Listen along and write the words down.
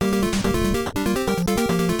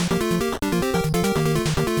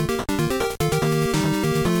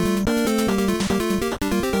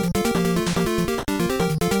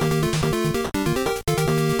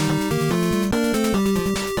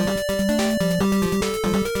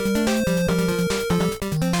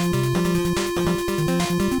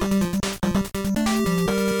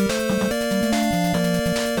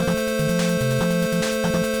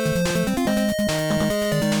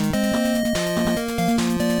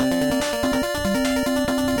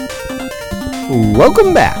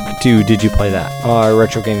Welcome back to Did You Play That, our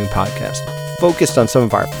retro gaming podcast, focused on some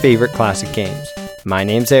of our favorite classic games. My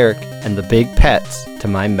name's Eric, and the big pets to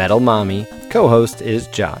my metal mommy co-host is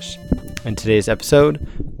Josh. In today's episode,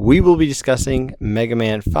 we will be discussing Mega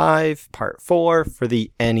Man 5 Part 4 for the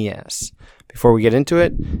NES. Before we get into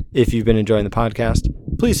it, if you've been enjoying the podcast,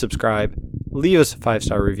 please subscribe, leave us a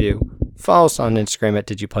 5-star review, follow us on Instagram at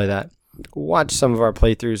Did You Play That, watch some of our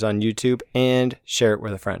playthroughs on YouTube, and share it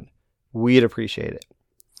with a friend. We'd appreciate it.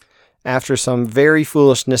 After some very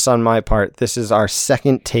foolishness on my part, this is our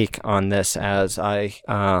second take on this, as I,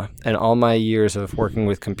 in all my years of working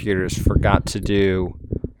with computers, forgot to do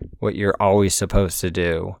what you're always supposed to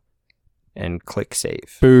do and click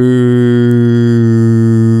save. Boo.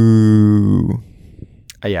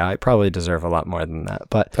 Yeah, I probably deserve a lot more than that,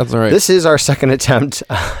 but That's all right. This is our second attempt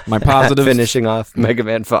at finishing off Mega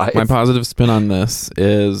Man 5. My positive spin on this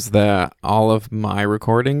is that all of my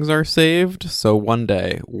recordings are saved, so one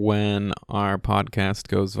day when our podcast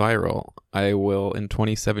goes viral, I will, in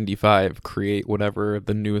 2075, create whatever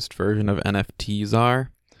the newest version of NFTs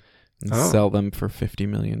are and sell them for $50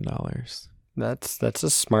 million. That's a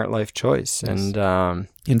smart life choice. Yes. And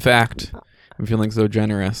in fact, I'm feeling so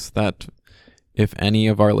generous that if any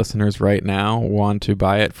of our listeners right now want to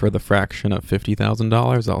buy it for the fraction of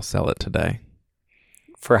 $50,000, I'll sell it today.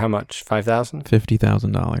 For how much? $5,000?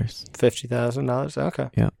 $50,000. $50,000? Okay.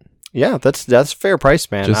 Yeah. Yeah, that's a fair price,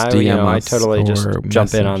 man. Just DM us I totally just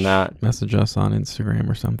jump in on that. Message us on Instagram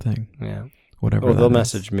or something. Yeah. Whatever. Well, they'll is.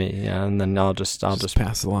 message me, yeah, and then I'll just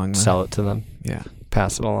pass along. Sell it to them. Yeah.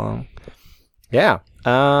 Pass it along. Yeah.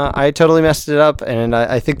 I totally messed it up, and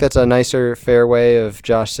I think that's a nicer, fair way of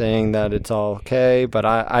Josh saying that it's all okay. But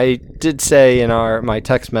I did say in my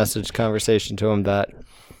text message conversation to him that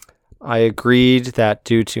I agreed that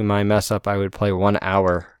due to my mess up, I would play 1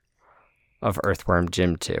 hour of Earthworm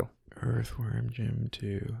Jim 2. Earthworm Jim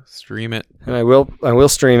 2. Stream it. And I will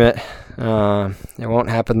stream it. It won't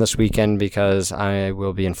happen this weekend because I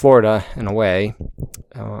will be in Florida and away.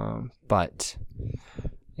 But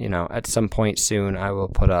at some point soon, I will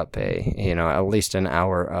put up at least an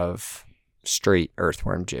hour of straight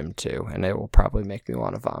Earthworm Jim 2, and it will probably make me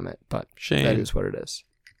want to vomit, but Shame. That is what it is.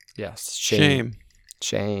 Yes. Shame.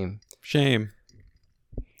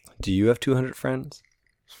 Do you have 200 friends?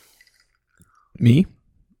 Me?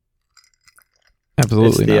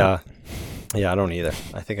 Absolutely not. Yeah, I don't either.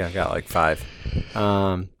 I think I've got like 5.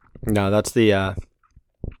 No, that's the, I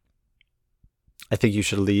think you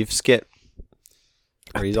should leave skit.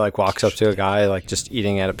 Where he walks up to a guy just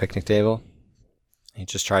eating at a picnic table. He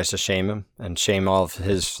just tries to shame him and shame all of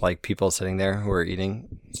his people sitting there who are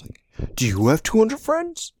eating. It's like, do you have 200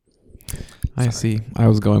 friends? I see. I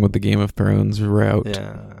was going with the Game of Thrones route.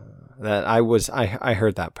 Yeah, I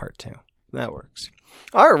heard that part too. That works.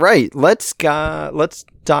 All right, let's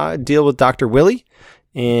deal with Dr. Willie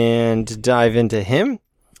and dive into him.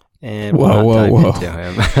 And whoa. Into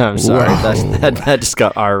him. I'm sorry, that just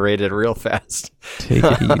got R-rated real fast. Take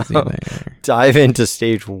it easy there. Dive into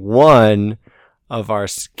stage 1 of our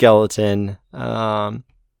skeleton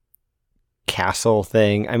castle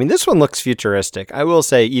thing. I mean, this one looks futuristic. I will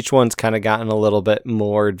say each one's kind of gotten a little bit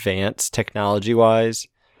more advanced technology-wise.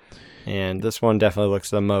 And this one definitely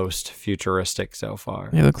looks the most futuristic so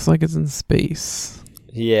far. It looks like it's in space.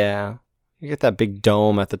 Yeah. You get that big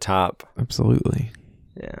dome at the top. Absolutely.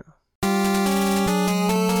 Yeah.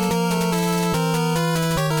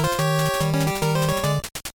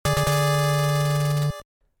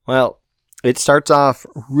 Well, it starts off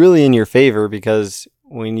really in your favor because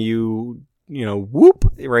when you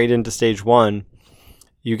whoop right into stage 1,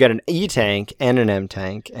 you get an E-tank and an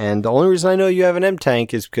M-tank. And the only reason I know you have an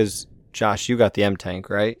M-tank is because, Josh, you got the M-tank,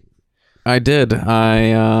 right? I did.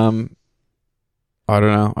 I don't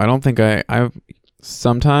know. I don't think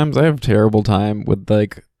sometimes I have a terrible time with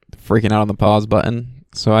freaking out on the pause button.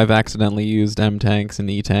 So I've accidentally used M-tanks and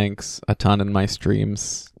E-tanks a ton in my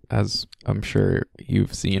streams, as I'm sure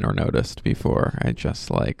you've seen or noticed before. I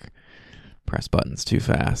just press buttons too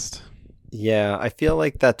fast. Yeah, I feel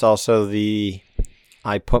like that's also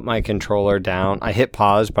I put my controller down. I hit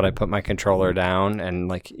pause, but I put my controller down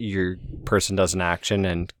and your person does an action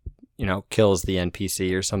and, kills the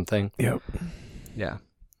NPC or something. Yep. Yeah.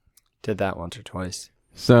 Did that once or twice.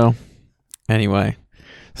 So, anyway,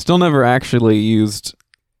 still never actually used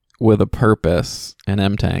with a purpose an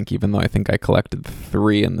M-tank, even though I think I collected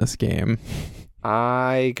 3 in this game.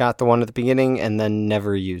 I got the one at the beginning and then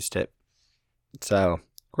never used it. So,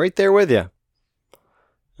 right there with you.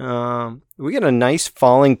 We get a nice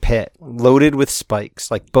falling pit loaded with spikes.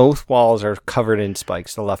 Both walls are covered in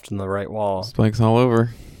spikes, the left and the right wall. Spikes all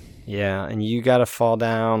over. Yeah, and you got to fall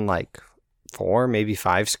down 4, maybe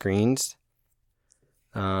 5 screens.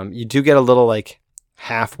 You do get a little like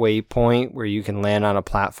halfway point where you can land on a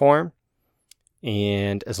platform.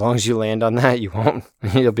 And as long as you land on that,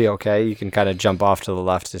 you'll be okay. You can kind of jump off to the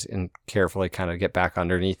left and carefully kind of get back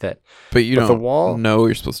underneath it. But you don't know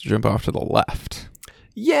you're supposed to jump off to the left.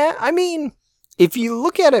 Yeah, I mean, if you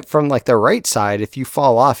look at it from like the right side, if you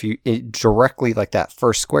fall off, it directly like that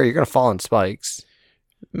first square, you're going to fall on spikes.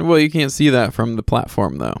 Well, you can't see that from the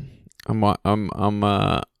platform though.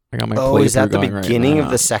 I got my playthrough is that the going beginning right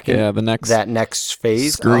of the second? Yeah, that next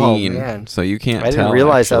phase screen. Oh, man. So you can't. I didn't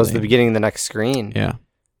realize that was the beginning of the next screen. Yeah.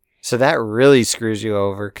 So that really screws you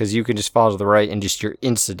over because you can just fall to the right and you're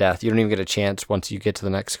insta death. You don't even get a chance once you get to the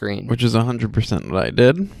next screen. Which is 100% what I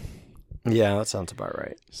did. Yeah, that sounds about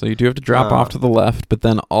right. So you do have to drop off to the left, but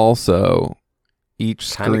then also each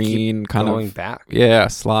screen kind of going back. Yeah,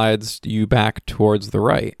 slides you back towards the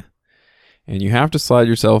right. And you have to slide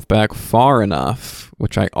yourself back far enough,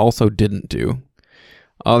 which I also didn't do.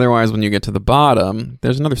 Otherwise, when you get to the bottom,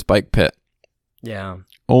 there's another spike pit. Yeah.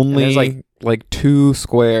 Only like 2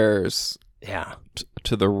 squares yeah.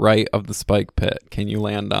 to the right of the spike pit can you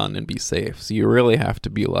land on and be safe. So you really have to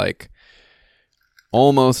be like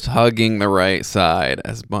almost hugging the right side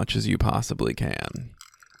as much as you possibly can.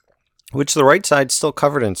 Which the right side's still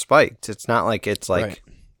covered in spikes. It's not like it's like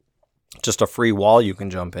just a free wall you can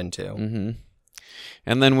jump into. Mm-hmm.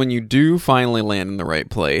 And then when you do finally land in the right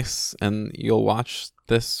place, and you'll watch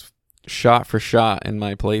this shot for shot in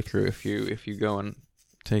my playthrough if you go and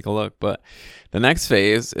take a look. But the next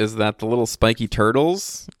phase is that the little spiky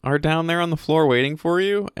turtles are down there on the floor waiting for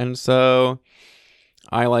you. And so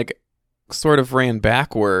I like sort of ran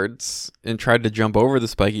backwards and tried to jump over the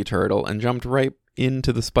spiky turtle and jumped right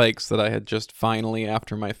into the spikes that I had just finally,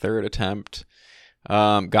 after my 3rd attempt,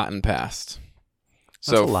 gotten past.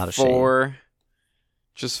 That's a lot of shame.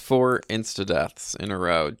 Just 4 insta-deaths in a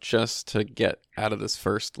row just to get out of this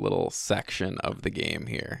first little section of the game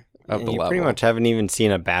here, of the level. You pretty much haven't even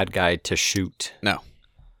seen a bad guy to shoot. No.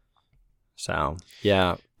 So,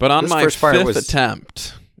 yeah. But on my 5th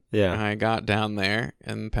attempt, yeah, I got down there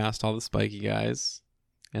and past all the spiky guys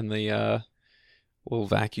and the little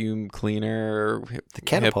vacuum cleaner, the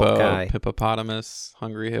catapult guy, hippopotamus,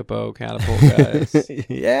 hungry hippo, catapult guys.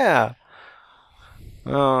 Yeah.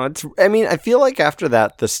 Oh, I feel like after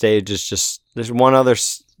that, the stage is just, there's one other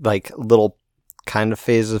like little kind of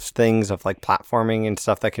phase of things of like platforming and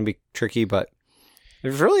stuff that can be tricky, but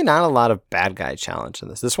there's really not a lot of bad guy challenge in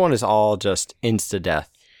this. This one is all just insta-death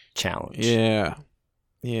challenge. Yeah.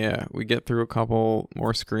 Yeah, we get through a couple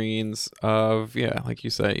more screens of, like you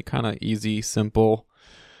say, kind of easy, simple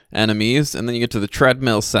enemies. And then you get to the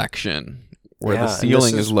treadmill section where the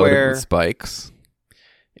ceiling is loaded with spikes.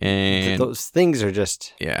 And those things are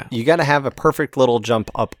just, you got to have a perfect little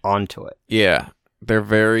jump up onto it. Yeah, they're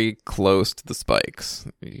very close to the spikes.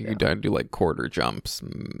 You gotta do like quarter jumps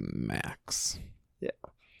max. Yeah.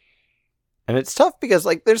 And it's tough because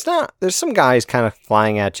like there's some guys kind of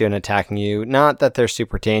flying at you and attacking you. Not that they're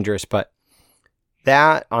super dangerous, but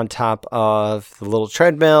that on top of the little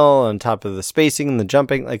treadmill, on top of the spacing and the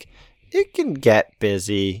jumping, like it can get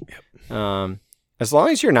busy. Yep. As long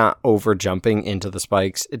as you're not over jumping into the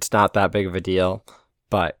spikes, it's not that big of a deal.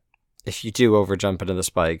 But if you do over jump into the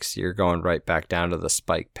spikes, you're going right back down to the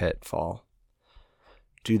spike pitfall.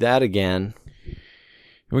 Do that again.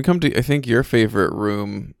 We come to, I think, your favorite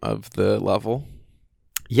room of the level.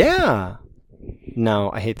 Yeah.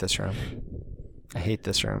 No, I hate this room.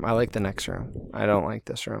 I like the next room. I don't like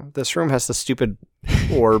this room. This room has the stupid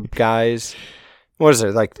orb guys. What is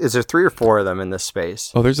there? Like, is there 3 or 4 of them in this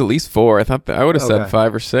space? Oh, there's at least 4. I thought I would have said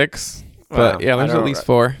 5 or 6. But yeah, there's at least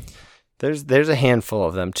 4. There's a handful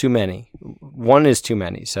of them. Too many. One is too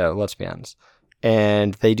many, so let's be honest.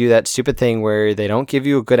 And they do that stupid thing where they don't give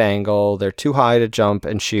you a good angle. They're too high to jump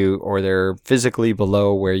and shoot, or they're physically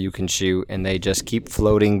below where you can shoot, and they just keep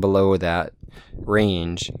floating below that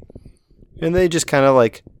range. And they just kind of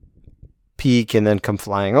like peek and then come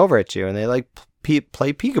flying over at you, and they like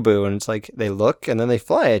play peekaboo, and it's like they look and then they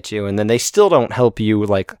fly at you, and then they still don't help you.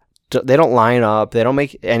 Like they don't line up, they don't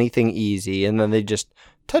make anything easy, and then they just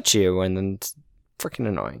touch you, and then it's freaking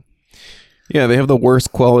annoying. Yeah, they have the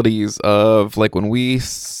worst qualities of, like, when we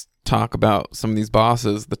talk about some of these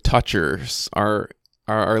bosses, the touchers are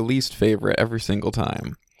our least favorite every single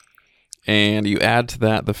time. And you add to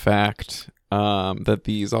that the fact that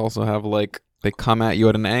these also have, like, they come at you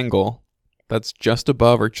at an angle that's just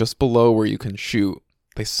above or just below where you can shoot.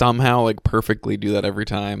 They somehow, like, perfectly do that every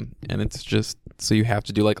time. And it's just, so you have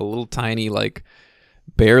to do, like, a little tiny, like,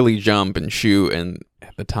 barely jump and shoot, and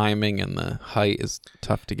the timing and the height is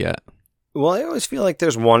tough to get. Well, I always feel like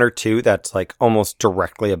there's one or two that's like almost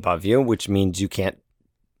directly above you, which means you can't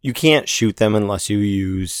shoot them unless you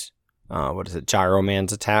use Gyro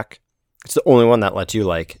Man's attack. It's the only one that lets you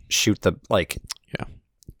like shoot the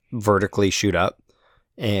vertically shoot up,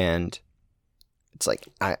 and it's like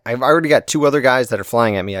I've already got two other guys that are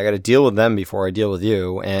flying at me. I got to deal with them before I deal with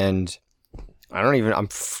you, and I'm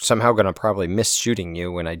somehow gonna probably miss shooting you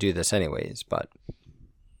when I do this anyways, but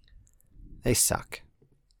they suck.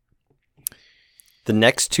 The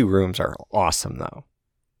next two rooms are awesome, though.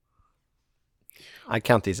 I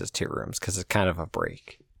count these as 2 rooms because it's kind of a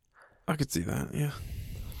break. I could see that, yeah.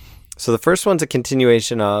 So the first one's a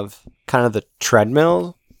continuation of kind of the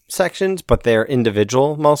treadmill sections, but they're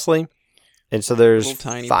individual mostly. And so there's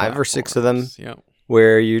 5 or 6 of them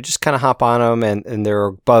where you just kind of hop on them and they're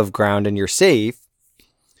above ground and you're safe.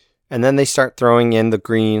 And then they start throwing in the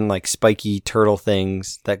green, like spiky turtle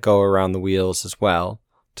things that go around the wheels as well,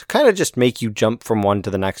 to kind of just make you jump from one to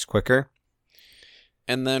the next quicker.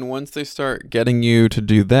 And then once they start getting you to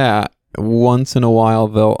do that, once in a while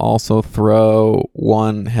they'll also throw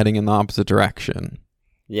one heading in the opposite direction.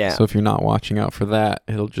 Yeah. So if you're not watching out for that,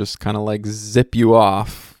 it'll just kind of like zip you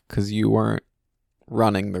off because you weren't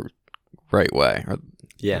running the right way.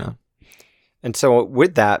 Yeah. You know. And so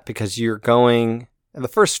with that, because you're going... And the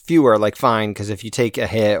first few are like fine because if you take a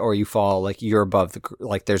hit or you fall, like you're above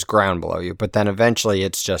there's ground below you. But then eventually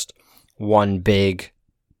it's just one big,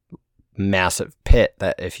 massive pit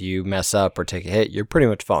that if you mess up or take a hit, you're pretty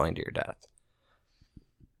much falling to your death.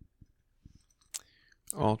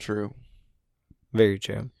 All true. Very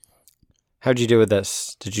true. How'd you do with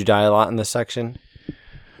this? Did you die a lot in this section?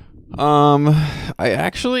 I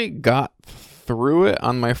actually got through it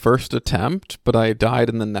on my first attempt, but I died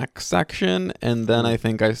in the next section, and then I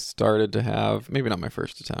think I started to have maybe not my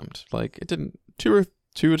first attempt, like it didn't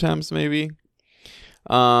two attempts maybe.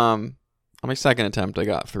 On my second attempt I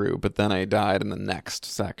got through, but then I died in the next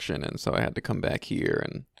section, and so I had to come back here,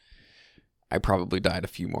 and I probably died a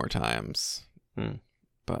few more times.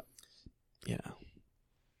 But yeah.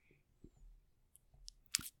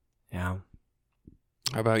 How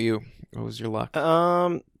about you? What was your luck?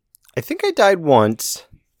 I think I died once,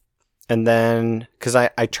 and then because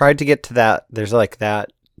I tried to get to that, there's like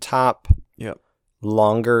that top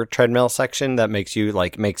longer treadmill section that makes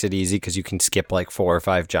it easy because you can skip like 4 or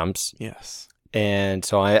 5 jumps. Yes. And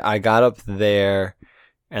so I got up there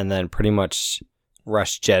and then pretty much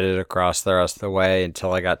rush jetted across the rest of the way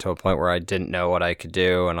until I got to a point where I didn't know what I could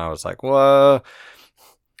do, and I was like, whoa.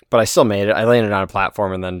 But I still made it. I landed on a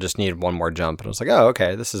platform and then just needed one more jump, and I was like, oh,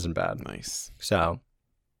 okay, this isn't bad. Nice. So...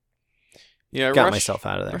 Yeah, got myself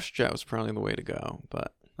out of there. Rush jet was probably the way to go,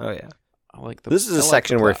 but oh yeah, I like this is a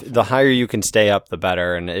section where the higher you can stay up, the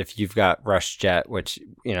better. And if you've got rush jet, which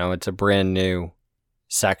it's a brand new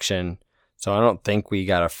section, so I don't think we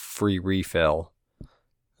got a free refill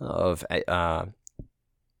of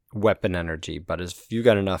weapon energy. But if you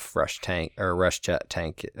got enough rush jet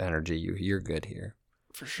tank energy, you're good here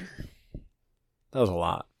for sure. That was a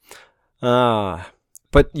lot.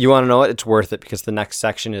 But you want to know what? It's worth it because the next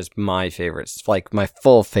section is my favorite. It's like my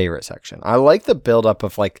full favorite section. I like the buildup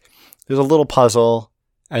of like, there's a little puzzle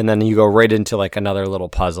and then you go right into like another little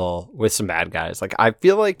puzzle with some bad guys. Like, I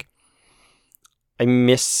feel like I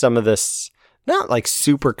miss some of this, not like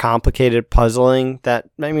super complicated puzzling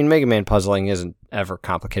Mega Man puzzling isn't ever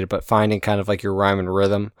complicated, but finding kind of like your rhyme and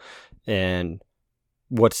rhythm and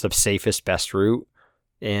what's the safest, best route.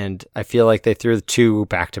 And I feel like they threw the 2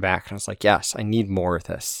 back to back. And I was like, yes, I need more of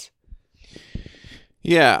this.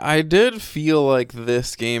 Yeah, I did feel like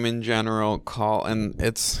this game in general and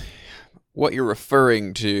it's what you're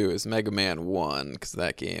referring to is Mega Man 1, because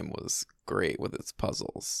that game was great with its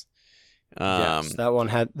puzzles. Yes, that one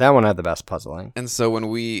had the best puzzling. And so when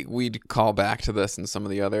we'd call back to this in some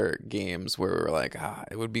of the other games where we were like,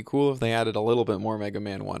 it would be cool if they added a little bit more Mega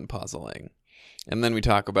Man 1 puzzling. And then we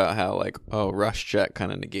talk about how, like, Rush Jet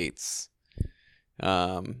kind of negates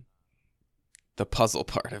the puzzle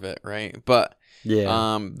part of it, right? But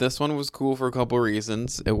yeah, this one was cool for a couple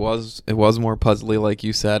reasons. It was more puzzly, like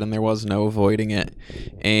you said, and there was no avoiding it.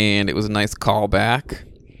 And it was a nice callback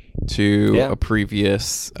to a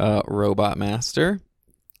previous Robot Master,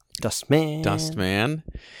 Dustman.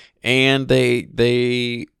 And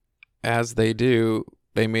they, as they do,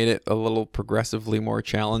 they made it a little progressively more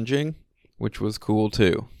challenging, which was cool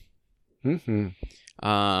too. Mm-hmm.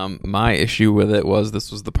 My issue with it was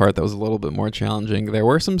this was the part that was a little bit more challenging. There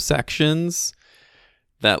were some sections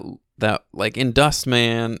that like in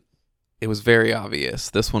Dustman, it was very obvious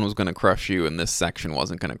this one was going to crush you and this section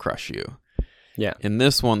wasn't going to crush you. Yeah. In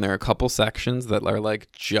this one, there are a couple sections that are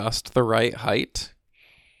like just the right height.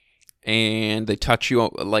 and they touch you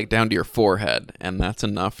like down to your forehead, and that's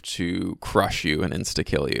enough to crush you and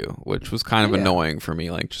insta-kill you, which was kind of annoying for me,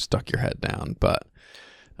 like just duck your head down. But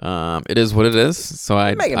it is what it is. So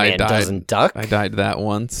I died. Doesn't duck. I died that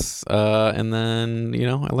once, and then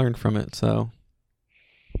I learned from it. So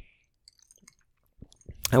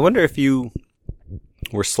I wonder if you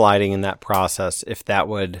were sliding in that process, if that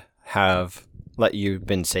would have let you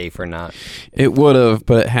been safe or not. It would have,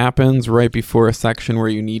 but it happens right before a section where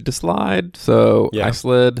you need to slide. So I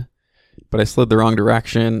slid, but I slid the wrong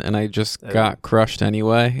direction, and I just got crushed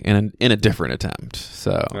anyway in a different attempt.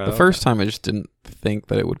 So the first time I just didn't think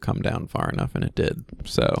that it would come down far enough, and it did.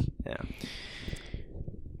 So yeah,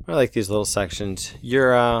 I like these little sections.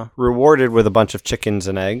 You're rewarded with a bunch of chickens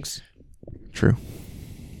and eggs. True.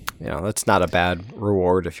 That's not a bad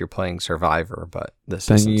reward if you're playing Survivor, but this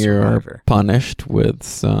then isn't you're Survivor. Punished with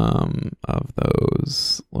some of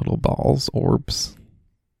those little balls, orbs.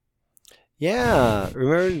 Yeah,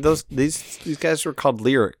 remember these guys were called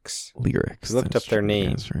Lyrics. Lyrics. I looked up their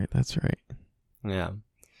names. That's right. Yeah.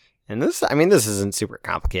 And this isn't super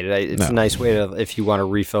complicated. It's a nice way to, if you want to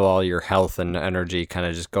refill all your health and energy, kind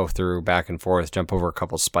of just go through back and forth, jump over a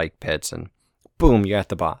couple spike pits, and boom, you got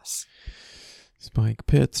the boss. Spike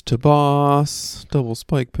pits to boss. Double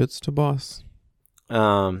spike pits to boss.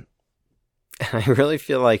 I really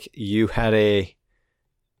feel like you had a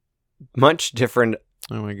much different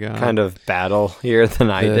kind of battle here than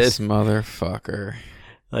I did. This motherfucker.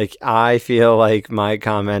 Like, I feel like my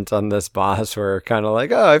comments on this boss were kind of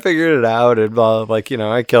like, oh, I figured it out, and blah, like,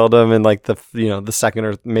 I killed him in like the second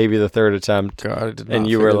or maybe the third attempt. God, I did not. And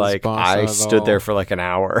you were like, I stood there for like an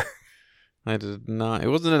hour. I did not. It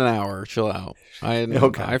wasn't an hour. Chill out.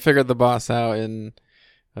 I figured the boss out in,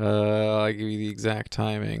 I'll give you the exact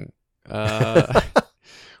timing.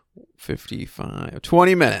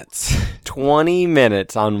 20 minutes. 20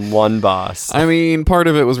 minutes on one boss. I mean, part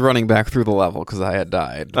of it was running back through the level because I had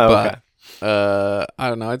died. Oh, but, I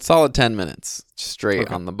don't know. It's solid 10 minutes straight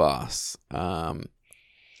on the boss. And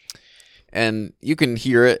you can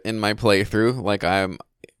hear it in my playthrough. Like, I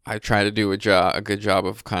try to do a good job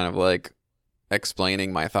of kind of like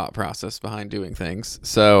explaining my thought process behind doing things.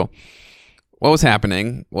 So what was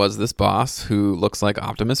happening was this boss, who looks like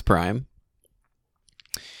Optimus Prime,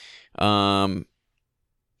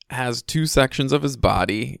 has two sections of his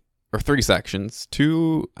body, or three sections,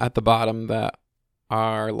 two at the bottom that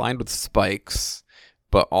are lined with spikes,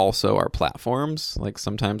 but also are platforms. Like,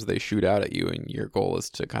 sometimes they shoot out at you, and your goal is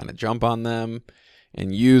to kind of jump on them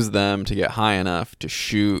and use them to get high enough to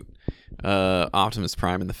shoot Optimus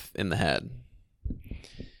Prime in the head.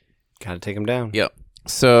 Gotta take him down. Yep.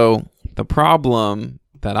 So the problem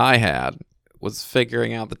that I had was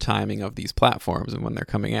figuring out the timing of these platforms and when they're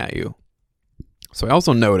coming at you. So I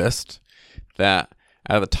also noticed that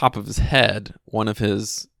out of the top of his head, one of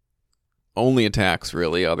his only attacks,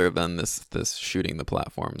 really, other than this shooting the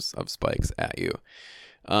platforms of spikes at you,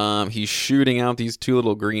 he's shooting out these two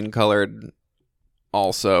little green colored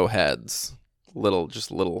also heads,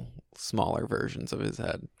 little smaller versions of his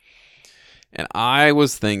head. And I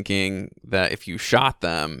was thinking that if you shot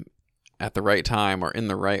them at the right time or in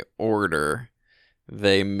the right order,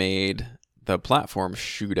 they made the platform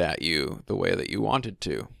shoot at you the way that you wanted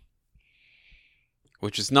to.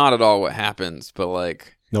 Which is not at all what happens, but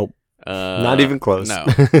like... Nope. Not even close. No.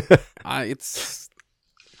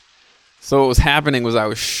 So what was happening was I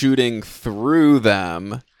was shooting through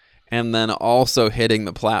them and then also hitting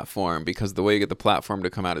the platform, because the way you get the platform to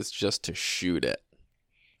come out is just to shoot it.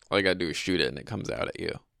 All you gotta do is shoot it and it comes out at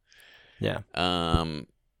you. Yeah.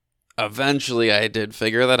 Eventually I did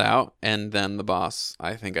figure that out, and then the boss,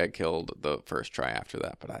 I think I killed the first try after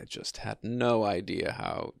that, but I just had no idea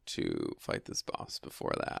how to fight this boss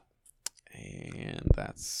before that. And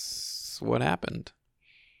that's what happened.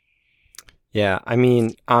 Yeah, I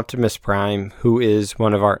mean, Optimus Prime, who is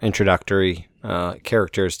one of our introductory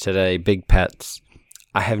characters today, Big Pets,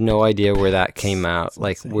 I have no idea where that came out.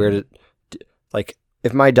 Like,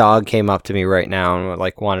 if my dog came up to me right now and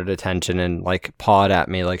like wanted attention and like pawed at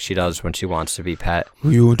me like she does when she wants to be pet.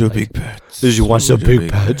 You want a big pets? She wants a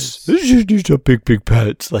big pets. She needs a big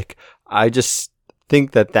pets. Like, I just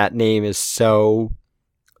think that name is so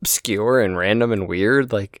obscure and random and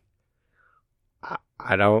weird. Like,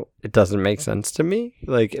 it doesn't make sense to me.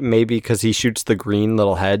 Like, maybe because he shoots the green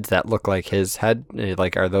little heads that look like his head.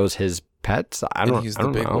 Like, are those his pets? I don't know. He's the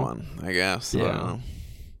big one, I guess. Yeah. I don't know.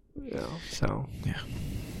 Yeah. So. Yeah.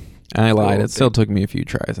 I lied. It still took me a few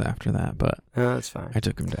tries after that, but that's fine. I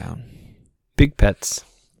took him down. Big pets.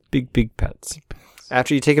 Big pets.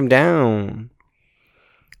 After you take him down,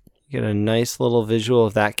 You get a nice little visual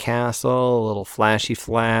of that castle, a little flashy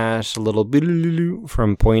flash, a little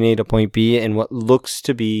from point A to point B, in what looks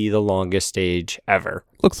to be the longest stage ever.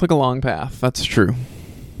 Looks like a long path. That's true.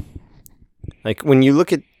 Like when you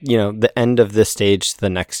look at, the end of this stage to the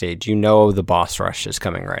next stage, the boss rush is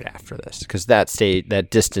coming right after this, because that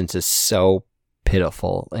distance is so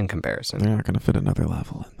pitiful in comparison. They're not going to fit another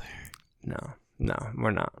level in there. No,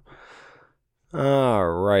 we're not. All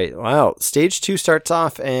right. Well, stage 2 starts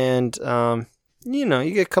off, and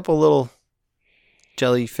you get a couple little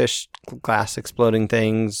jellyfish glass exploding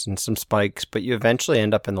things and some spikes, but you eventually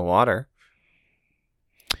end up in the water.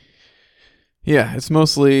 Yeah, it's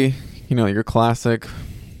mostly, your classic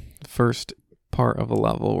first part of a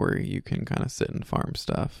level where you can kind of sit and farm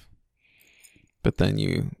stuff. But then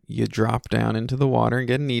you drop down into the water and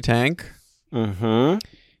get an E-tank. Mm-hmm.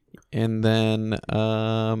 And then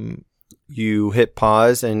you hit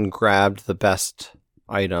pause and grabbed the best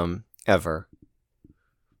item ever.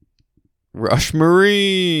 Rush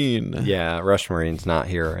Marine. Yeah, Rush Marine's not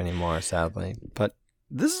here anymore, sadly. But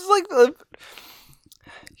this is like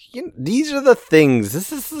these are the things.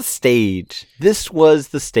 This is the stage. This was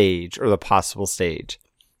the stage, or the possible stage,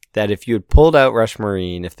 that if you had pulled out Rush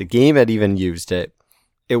Marine, if the game had even used it,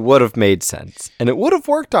 it would have made sense. And it would have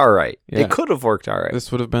worked all right. Yeah. It could have worked all right.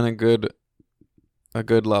 This would have been a good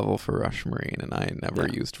level for Rush Marine, and I never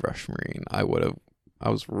used Rush Marine. I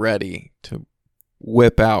was ready to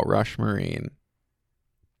whip out Rush Marine.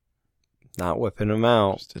 Not whipping him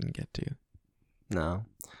out. Just didn't get to. No.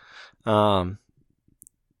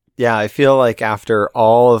 Yeah, I feel like after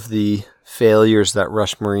all of the failures that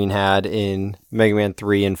Rush Marine had in Mega Man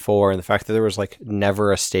 3 and 4, and the fact that there was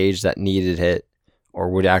never a stage that needed it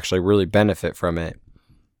or would actually really benefit from it,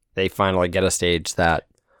 they finally get a stage that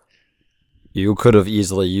you could have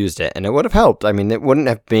easily used it, and it would have helped. I mean, it wouldn't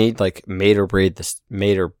have made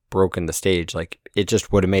or broken the stage. It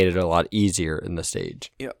just would have made it a lot easier in the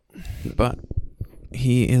stage. Yep. But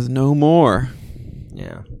he is no more.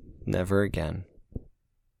 Yeah. Never again.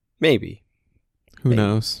 Maybe. Who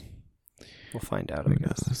knows? We'll find out, I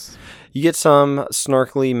guess. You get some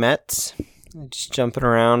snorkely Mets just jumping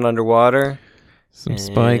around underwater. Some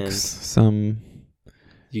spikes,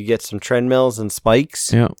 You get some treadmills and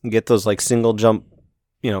spikes. Yeah. You get those single jump,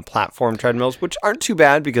 platform treadmills, which aren't too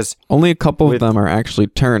bad because only a couple of them are actually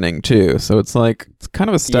turning too. So it's kind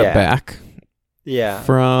of a step back. Yeah.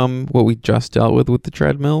 From what we just dealt with the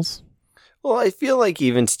treadmills. Well, I feel like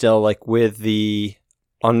even still, with the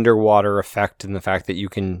underwater effect and the fact that you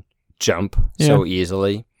can jump so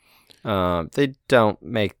easily, they don't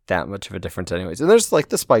make that much of a difference anyways. And there's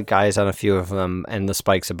the spike guys on a few of them and the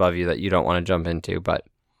spikes above you that you don't want to jump into, but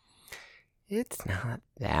it's not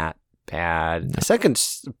that bad. No. The second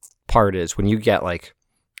part is when you get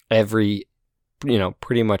every,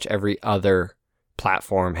 pretty much every other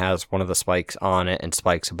platform has one of the spikes on it and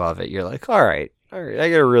spikes above it. You're all right, I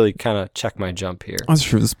gotta really kind of check my jump here. That's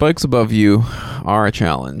true. The spikes above you are a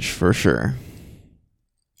challenge for sure.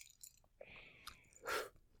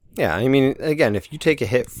 Yeah, I mean, again, if you take a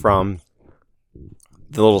hit from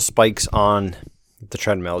the little spikes on the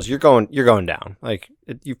treadmills, you're going down.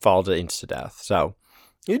 You fall to insta death. So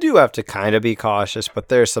you do have to kind of be cautious, but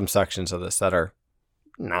there's some sections of this that are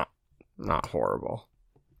not horrible.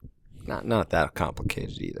 Not that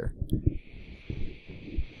complicated either.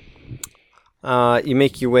 You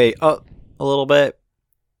make your way up a little bit,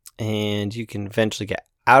 and you can eventually get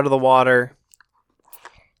out of the water.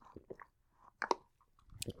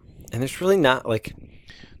 And there's really not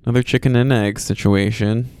another chicken and egg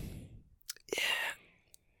situation. Yeah.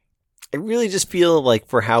 I really just feel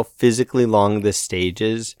for how physically long this stage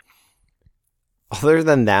is, other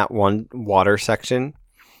than that one water section,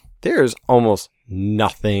 there's almost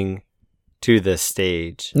nothing to this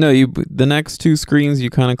stage. No, the next two screens you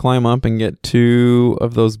kind of climb up and get two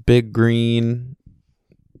of those big green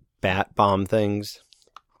bat bomb things.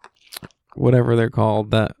 Whatever they're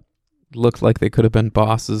called, that looked like they could have been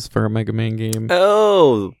bosses for a Mega Man game.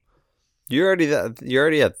 Oh, you're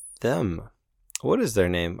already at them. What is their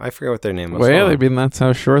name? I forget what their name was. Well, I mean, that's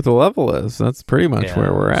how short the level is. That's pretty much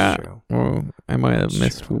where we're at. True. Oh, I might have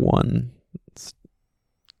missed one.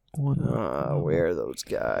 Where are those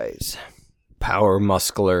guys? Power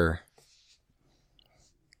Muscular.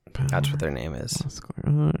 That's what their name is.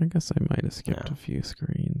 I guess I might have skipped a few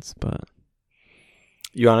screens, but...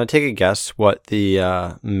 You want to take a guess what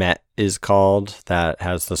the Met is called that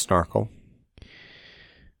has the snorkel?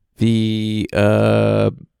 The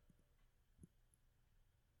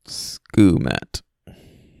Skoomet.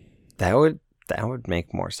 That would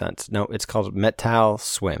make more sense. No, it's called Metal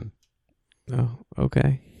Swim. Oh,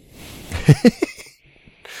 okay.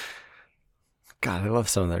 God, I love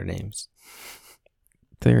some of their names.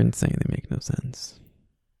 They're insane. They make no sense.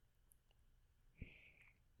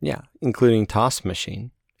 Yeah, including Toss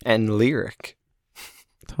Machine and Lyric.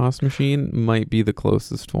 Toss Machine might be the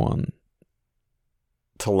closest one.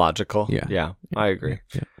 To logical? Yeah. I agree.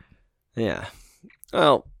 Yeah.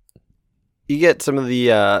 Well, you get some of the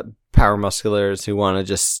power musculars who want to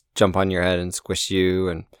just jump on your head and squish you,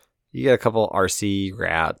 and you get a couple RC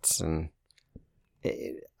rats, and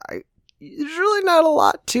there's really not a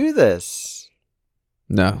lot to this.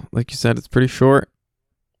 No, like you said, it's pretty short.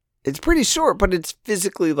 It's pretty short, but it's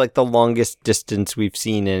physically like the longest distance we've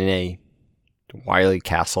seen in a Wily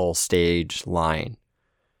Castle stage line.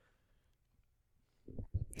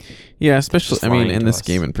 Yeah, especially, Just I mean, lying in to this us.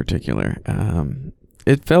 game in particular.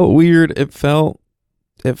 It felt weird. It felt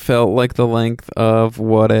like the length of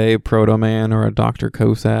what a Proto Man or a Dr.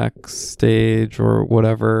 Cossack stage or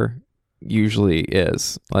whatever usually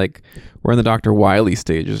is. Like, we're in the Dr. Wily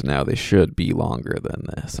stages now. They should be longer than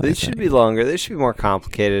this. They should be longer. They should be more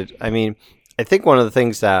complicated. I mean, I think one of the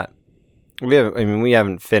things that we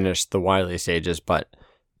haven't finished the Wily stages, but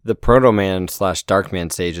the Proto Man /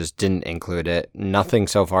 Darkman stages didn't include it. Nothing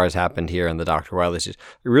so far has happened here in the Dr. Wily stages.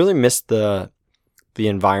 I really missed the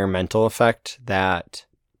environmental effect that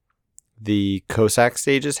the Cossack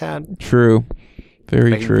stages had. True.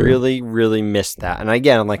 Very true. I really, really missed that. And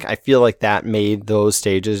again, like, I feel like that made those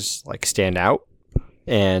stages like stand out.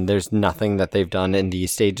 And there's nothing that they've done in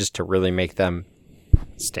these stages to really make them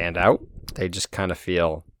stand out. They just kind of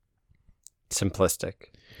feel simplistic.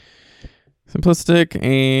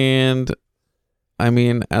 And I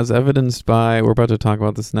mean, as evidenced by, we're about to talk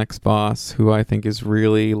about this next boss, who I think is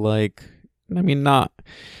really like, I mean,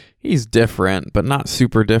 he's different, but not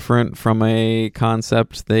super different from a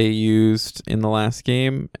concept they used in the last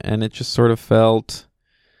game. And it just sort of felt,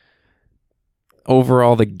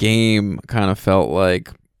 overall, the game kind of felt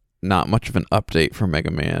like not much of an update for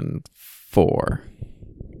Mega Man 4.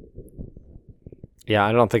 Yeah,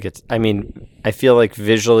 I don't think I feel like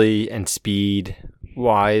visually and speed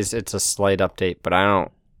wise, it's a slight update, but I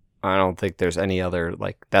don't think there's any other,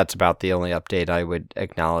 like, that's about the only update I would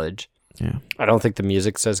acknowledge. Yeah. I don't think the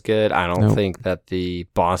music's as good. I don't Nope. think that the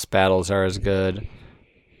boss battles are as good.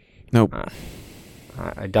 Nope.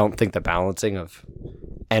 I don't think the balancing of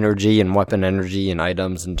energy and weapon energy and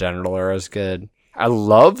items in general are as good. I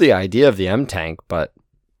love the idea of the M-Tank, but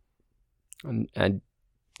I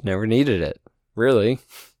never needed it, really.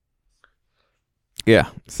 Yeah,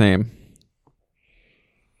 same.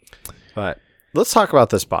 But let's talk about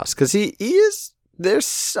this boss, because he is... There's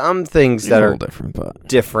some things that a are little different, but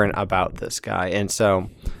different about this guy. And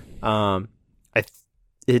so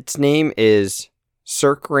its name is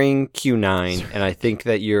Circring Q9, and I think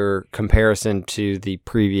that your comparison to the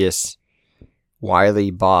previous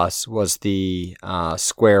Wily boss was the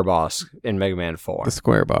square boss in Mega Man 4. the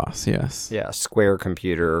square boss, yes. Yeah, square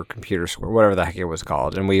computer or computer square, whatever the heck it was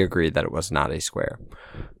called. And we agreed that it was not a square.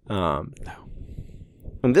 No.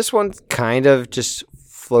 And this one kind of just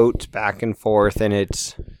floats back and forth in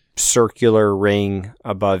its circular ring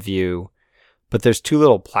above you. But there's two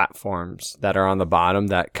little platforms that are on the bottom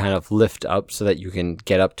that kind of lift up so that you can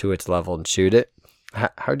get up to its level and shoot it.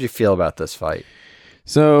 How'd you feel about this fight?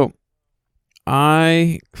 So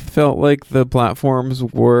I felt like the platforms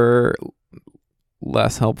were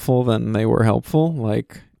less helpful than they were helpful.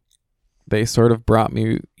 Like, they sort of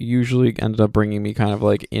usually ended up bringing me kind of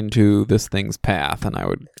like into this thing's path, and I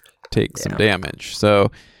would take some damage.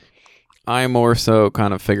 So I more so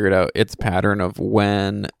kind of figured out its pattern of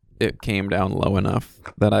when it came down low enough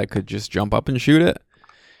that I could just jump up and shoot it.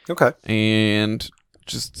 Okay. And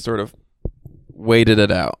just sort of waited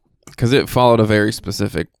it out, because it followed a very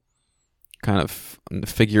specific kind of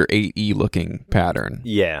figure 8E looking pattern.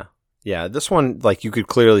 Yeah. Yeah. This one, like, you could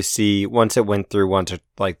clearly see once it went through once, or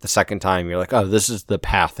like the second time, you're like, oh, this is the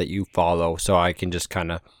path that you follow. So I can just kind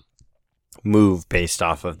of move based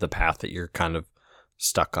off of the path that you're kind of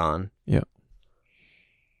stuck on. Yeah.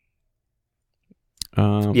 But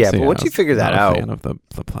I once you was figure that not a out, fan of the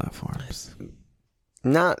platforms.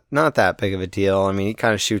 not that big of a deal. I mean, he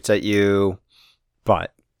kind of shoots at you,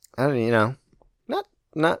 but I don't,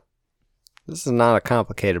 not. This is not a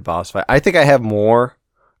complicated boss fight. I think I have more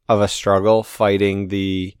of a struggle fighting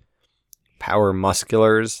the power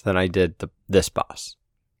musculars than I did this boss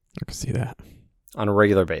I can see that. on a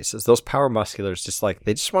regular basis. Those power musculars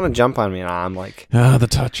they just want to jump on me, and I'm like, The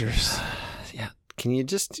touchers. yeah, can you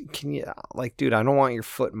like, dude, I don't want your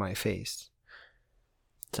foot in my face.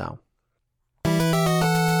 So.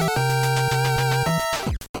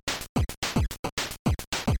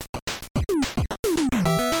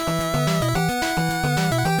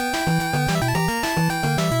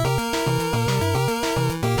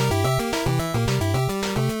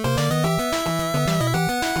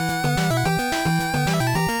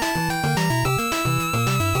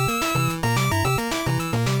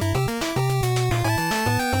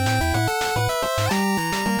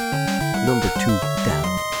 number 2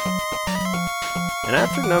 down. And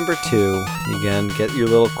after number 2, you again get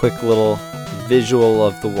your quick little visual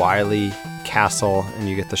of the Wily castle, and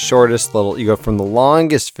you get the shortest you go from the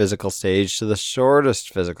longest physical stage to the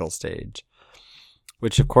shortest physical stage,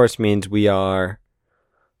 which of course means we are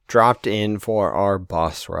dropped in for our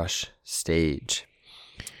boss rush stage.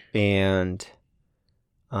 And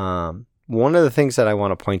one of the things that I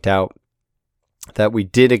want to point out that we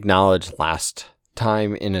did acknowledge last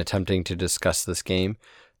time in attempting to discuss this game,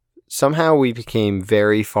 somehow we became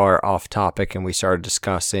very far off topic and we started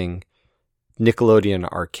discussing Nickelodeon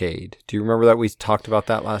Arcade. Do you remember that we talked about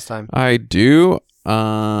that last time? I do.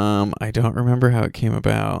 I don't remember how it came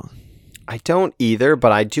about. I don't either,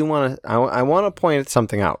 but I do want to. I want to point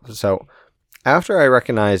something out. So, after I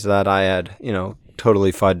recognized that I had,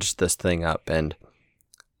 totally fudged this thing up and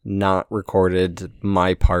not recorded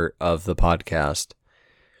my part of the podcast,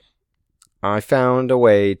 I found a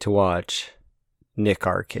way to watch Nick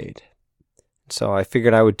Arcade. So I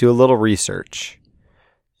figured I would do a little research.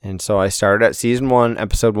 And so I started at season 1,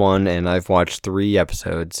 episode 1, and I've watched 3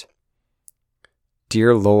 episodes.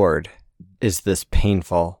 Dear Lord, is this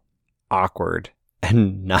painful, awkward,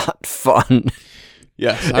 and not fun.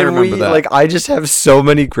 Yes, I remember that. I just have so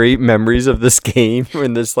many great memories of this game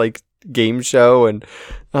and this game show, and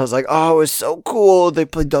I was like, oh, it was so cool. They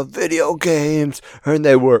played the video games and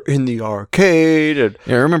they were in the arcade, and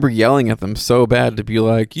I remember yelling at them so bad to be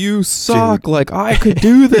like, you suck. Dude. Like, I could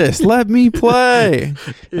do this. Let me play.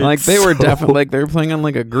 They were definitely they were playing on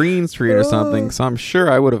a green screen or something, so I'm sure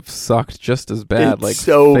I would have sucked just as bad,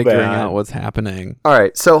 figuring out what's happening. All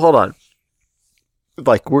right, so hold on.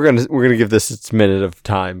 We're gonna give this its minute of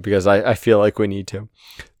time because I feel like we need to.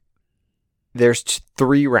 There's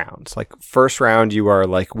 3 rounds. First round, you are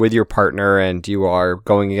with your partner and you are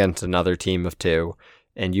going against another team of 2,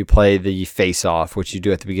 and you play the face-off, which you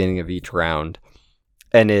do at the beginning of each round,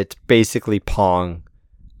 and it's basically Pong,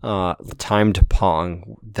 timed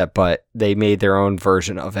Pong. But they made their own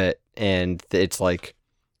version of it, and it's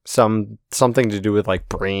something to do with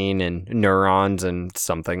brain and neurons and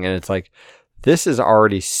something, and it's this is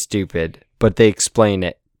already stupid, but they explain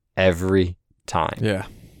it every time. Yeah.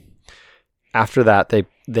 After that,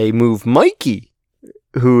 they move Mikey,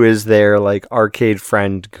 who is their arcade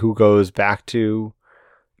friend who goes back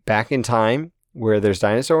in time where there's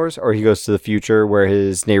dinosaurs, or he goes to the future where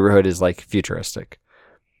his neighborhood is futuristic.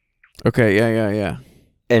 Okay, yeah.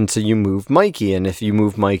 And so you move Mikey, and if you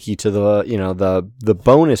move Mikey to the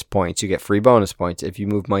bonus points, you get free bonus points. If you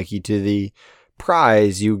move Mikey to the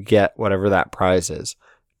prize, you get whatever that prize is.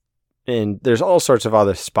 And there's all sorts of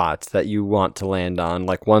other spots that you want to land on.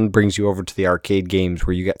 One brings you over to the arcade games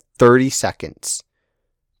where you get 30 seconds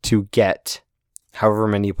to get however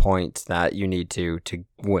many points that you need to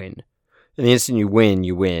win. And the instant you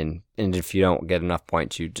win. And if you don't get enough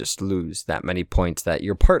points, you just lose that many points that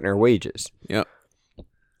your partner wages. Yep.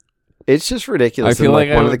 It's just ridiculous. I feel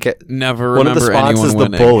never one of the spots is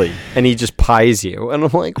winning. The bully, and he just pies you. And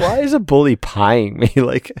I'm like, why is a bully pieing me?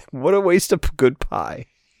 What a waste of good pie.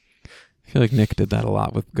 I feel like Nick did that a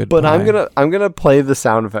lot with good But pie. I'm gonna play the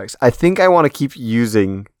sound effects. I think I want to keep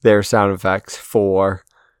using their sound effects for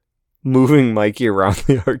moving Mikey around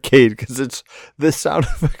the arcade because the sound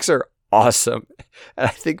effects are awesome, and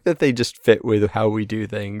I think that they just fit with how we do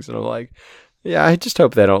things. And I'm like, yeah, I just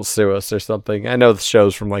hope they don't sue us or something. I know the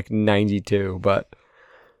show's from 92, but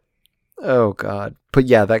oh god. But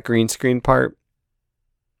yeah, that green screen part,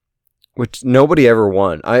 which nobody ever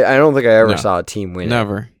won. I don't think I ever saw a team win.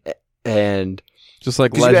 Never. And just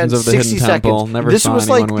Legends of the Hidden Temple, never this saw was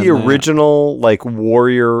anyone win the original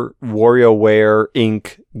WarioWare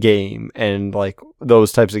Inc. game, and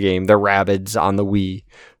those types of game, the Rabbids on the Wii.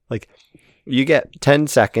 You get 10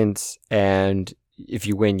 seconds, and if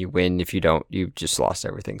you win, you win. If you don't, you just lost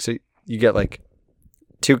everything. So you get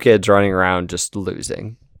 2 kids running around just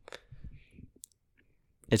losing.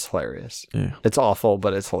 It's hilarious. Yeah. It's awful,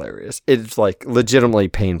 but it's hilarious. It's legitimately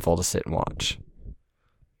painful to sit and watch.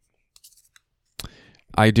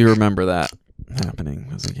 I do remember that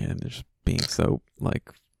happening as a kid. Just being so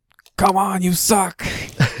come on, you suck.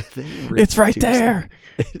 Really it's right there.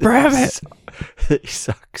 Grab it. They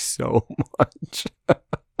suck so much.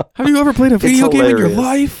 Have you ever played a video game in your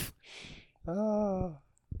life? And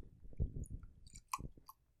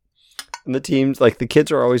the teams, the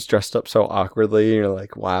kids are always dressed up so awkwardly, and you're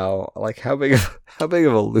like, wow, how big of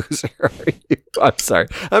a loser are you? I'm sorry.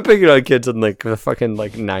 I'm picking on kids in the fucking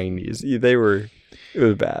 90s. It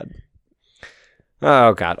was bad.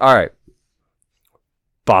 Oh god. All right.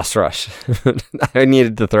 Boss Rush. I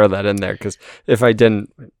needed to throw that in there because if I didn't,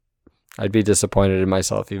 I'd be disappointed in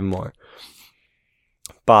myself even more.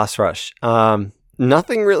 boss rush.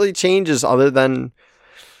 Nothing really changes other than,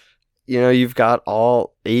 you've got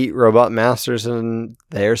all 8 robot masters in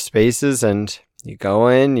their spaces, and you go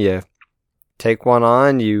in, you take one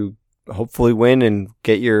on, you hopefully win and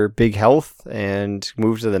get your big health and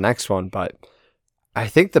move to the next one. But I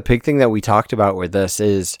think the big thing that we talked about with this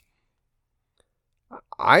is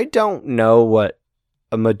I don't know what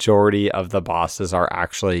a majority of the bosses are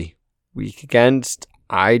actually weak against.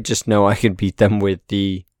 I just know I can beat them with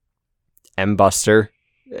the M-Buster,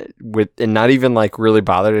 and not even like really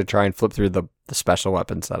bother to try and flip through the special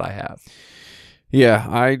weapons that I have. Yeah,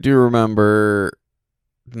 I do remember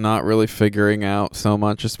not really figuring out so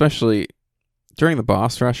much, especially during the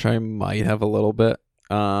boss rush. I might have a little bit,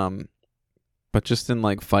 but just in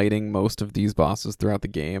like fighting most of these bosses throughout the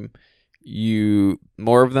game,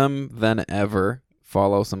 more of them than ever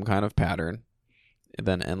follow some kind of pattern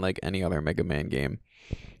than in like any other Mega Man game.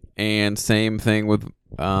 And same thing with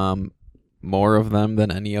more of them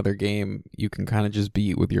than any other game you can kind of just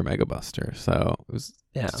beat with your Mega Buster. So it was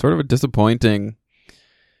sort of a disappointing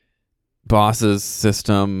bosses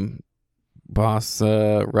system, boss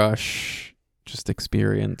rush, just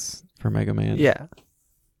experience for Mega Man. Yeah.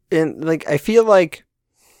 And like I feel like,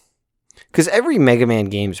 because every Mega Man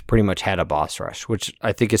game's pretty much had a boss rush, which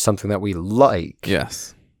I think is something that we like.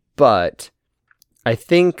 Yes. But I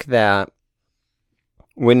think that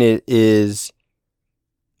when it is,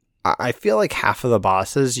 I feel like half of the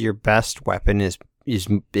bosses, your best weapon is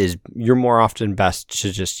you're more often best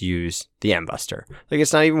to just use the M-Buster. Like,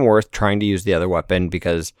 it's not even worth trying to use the other weapon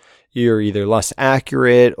because you're either less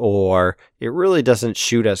accurate, or it really doesn't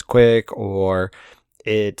shoot as quick, or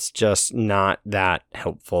it's just not that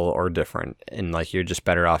helpful or different. And like, you're just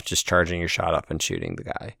better off just charging your shot up and shooting the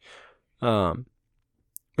guy.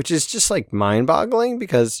 Which is just like mind boggling,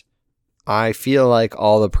 because I feel like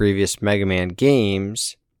all the previous Mega Man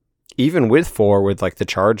games, even with 4, with like the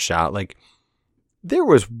charge shot, like there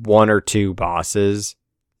was 1 or 2 bosses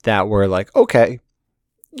that were like, okay,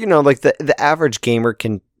 like the average gamer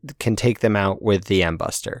can take them out with the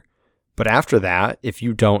M-Buster. But after that, if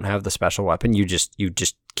you don't have the special weapon, you just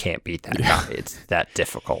can't beat that guy. It's that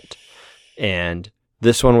difficult. And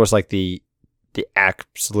this one was like the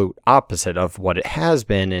absolute opposite of what it has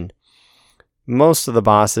been. And most of the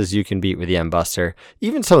bosses you can beat with the M-Buster,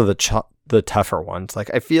 even some of the tougher ones.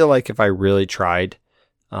 Like, I feel like if I really tried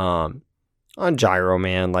on Gyro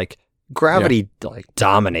Man, like gravity like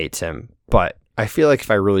dominates him. But I feel like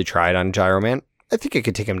if I really tried on Gyro Man, I think I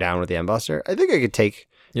could take him down with the M-Buster. I think I could take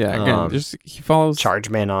he follows Charge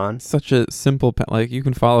Man on. Such a simple like you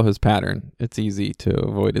can follow his pattern. It's easy to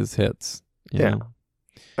avoid his hits. You know?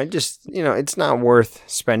 I just, it's not worth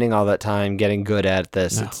spending all that time getting good at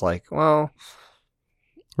this. No. It's like, well,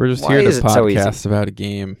 we're just here to podcast about a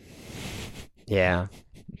game. Yeah.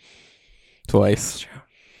 Twice. That's true.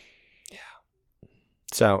 Yeah.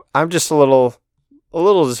 So I'm just a little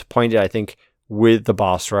disappointed, I think, with the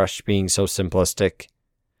boss rush being so simplistic.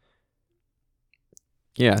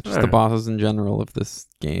 Yeah, just the bosses in general of this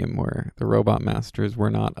game, where the Robot Masters were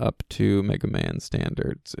not up to Mega Man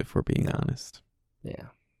standards, if we're being honest. Yeah.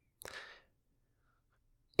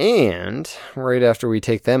 And right after we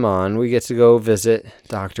take them on, we get to go visit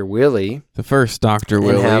Dr. Willy. The first Dr.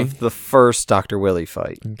 Willy. And have the first Dr. Willy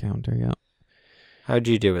fight. Encounter, yeah. How'd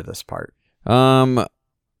you do with this part?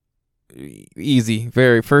 Easy.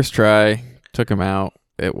 Very first try. Took him out.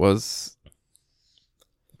 It was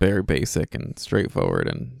very basic and straightforward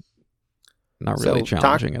and not really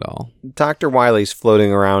challenging at all. Dr. Wily's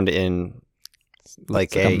floating around in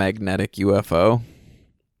like a magnetic UFO.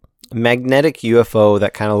 Magnetic UFO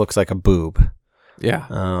that kind of looks like a boob. Yeah.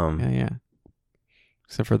 Yeah.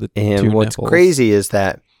 Except for the and what's nipples. Crazy is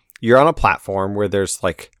that you're on a platform where there's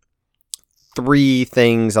like 3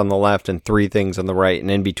 things on the left and 3 things on the right, and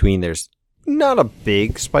in between there's not a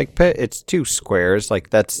big spike pit. It's 2 squares. Like,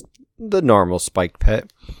 that's the normal spike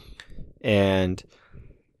pit. And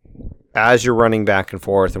as you're running back and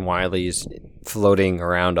forth and Wily's floating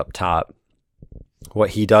around up top,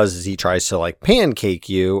 what he does is he tries to like pancake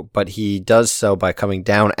you, but he does so by coming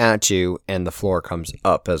down at you, and the floor comes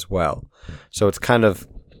up as well. So it's kind of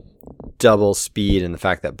double speed in the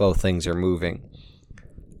fact that both things are moving.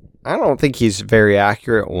 I don't think he's very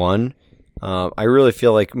accurate, one. I really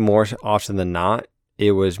feel like more often than not,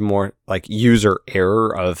 it was more like user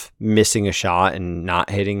error of missing a shot and not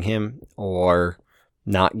hitting him, or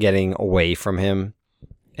not getting away from him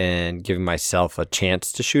and giving myself a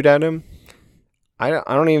chance to shoot at him. I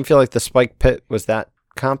don't even feel like the spike pit was that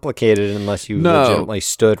complicated unless you legitimately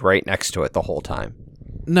stood right next to it the whole time.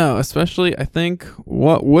 No, especially I think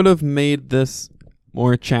what would have made this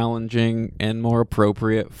more challenging and more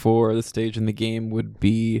appropriate for the stage in the game would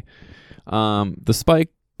be the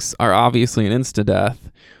spikes are obviously an insta-death.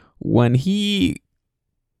 When he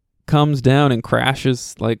comes down and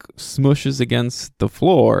crashes, like smushes against the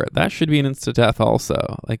floor, that should be an insta-death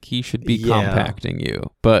also. Like he should be compacting you.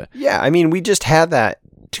 But yeah, I mean, we just had that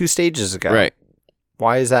 2 stages ago. Right.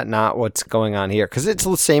 Why is that not what's going on here? Because it's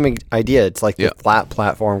the same idea. It's like the flat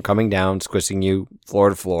platform coming down, squishing you floor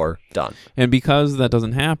to floor, done. And because that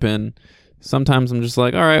doesn't happen, sometimes I'm just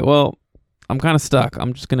like, all right, well, I'm kind of stuck.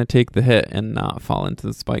 I'm just going to take the hit and not fall into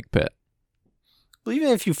the spike pit. Well, even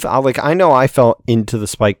if you fell, like, I know I fell into the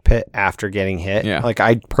spike pit after getting hit. Yeah. Like,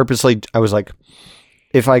 I was like,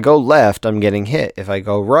 if I go left, I'm getting hit. If I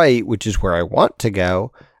go right, which is where I want to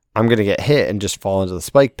go, I'm going to get hit and just fall into the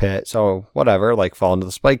spike pit. So whatever, like fall into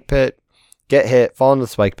the spike pit, get hit, fall into the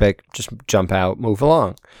spike pit, just jump out, move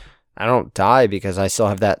along. I don't die because I still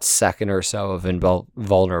have that second or so of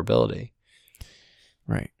vulnerability.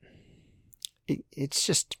 Right. It's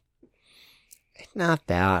just not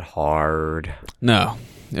that hard. No,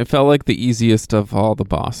 it felt like the easiest of all the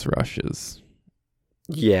boss rushes.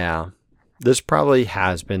 Yeah. This probably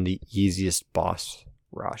has been the easiest boss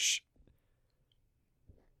rush.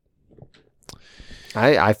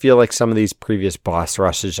 I feel like some of these previous boss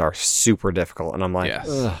rushes are super difficult, and I'm like,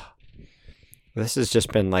 ugh. This has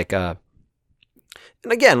just been like a...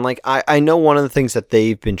 And again, like, I know one of the things that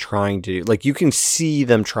they've been trying to do, like, you can see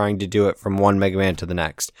them trying to do it from one Mega Man to the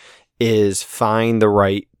next, is find the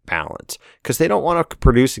right balance. Because they don't want to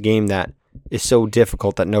produce a game that is so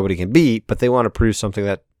difficult that nobody can beat, but they want to produce something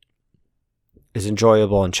that is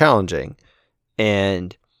enjoyable and challenging.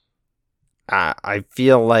 And I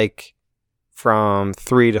feel like from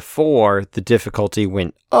 3 to 4, the difficulty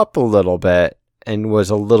went up a little bit and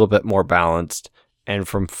was a little bit more balanced. And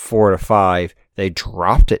from 4 to 5, they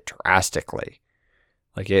dropped it drastically.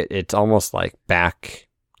 Like it's almost like back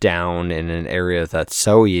down in an area that's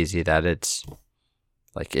so easy that it's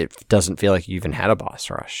like it doesn't feel like you even had a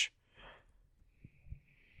boss rush.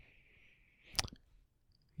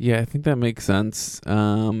 Yeah, I think that makes sense.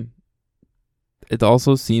 It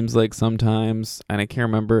also seems like sometimes, and I can't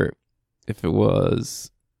remember if it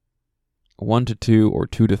was 1 to 2 or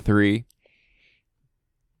 2 to 3,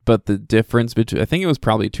 but the difference between, I think it was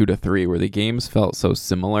probably 2 to 3, where the games felt so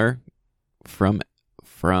similar from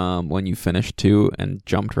when you finished 2 and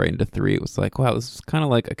jumped right into 3. It was like, wow, this is kind of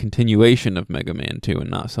like a continuation of Mega Man 2 and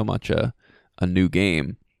not so much a new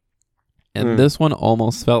game. And this one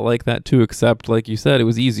almost felt like that too, except like you said, it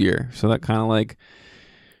was easier. So that kind of like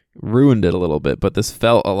ruined it a little bit. But this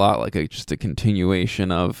felt a lot like just a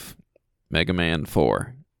continuation of Mega Man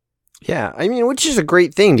 4. Yeah, I mean, which is a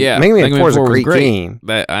great thing. Yeah, Mega Man 4 is a great game.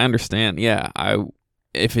 That I understand. Yeah,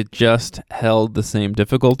 if it just held the same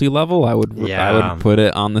difficulty level, I would put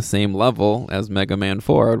it on the same level as Mega Man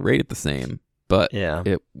 4. I would rate it the same. But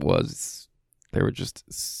there were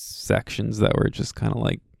just sections that were just kind of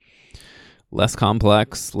like less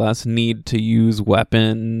complex, less need to use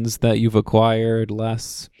weapons that you've acquired,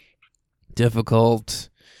 less difficult,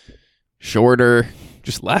 shorter,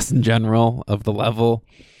 just less in general of the level.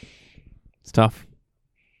 It's tough.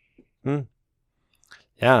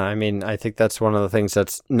 Yeah, I mean, I think that's one of the things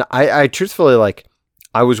that's... I truthfully, like,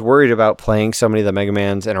 I was worried about playing so many of the Mega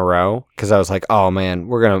Mans in a row, because I was like, oh man,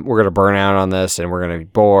 we're gonna burn out on this, and we're gonna be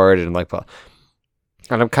bored, and like...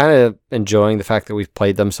 And I'm kind of enjoying the fact that we've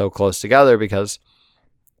played them so close together, because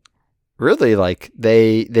really, like,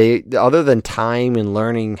 they other than time and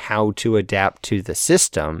learning how to adapt to the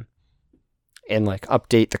system and like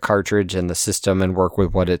update the cartridge and the system and work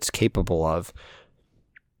with what it's capable of,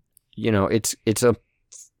 you know, it's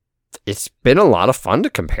been a lot of fun to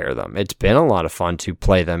compare them. It's been a lot of fun to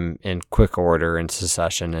play them in quick order and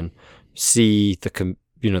succession and see the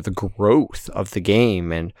growth of the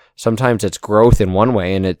game. And sometimes it's growth in one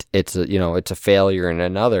way and it's a failure in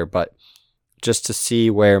another, but just to see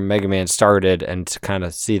where Mega Man started and to kind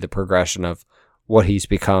of see the progression of what he's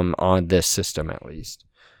become on this system, at least.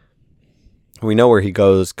 We know where he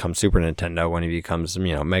goes come Super Nintendo when he becomes,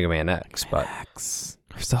 Mega Man X, but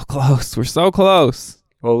we're so close. We're so close.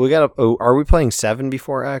 Well, are we playing 7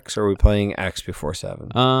 before X, or are we playing X before 7?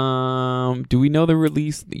 Do we know the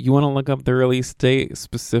release? You want to look up the release date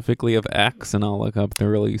specifically of X, and I'll look up the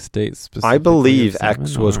release date specifically. I believe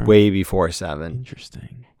X was way before 7.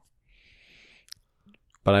 Interesting.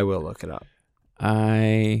 But I will look it up.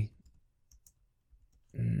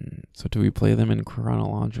 So do we play them in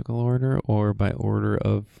chronological order or by order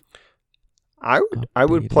of... I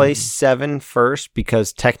would play 7 first,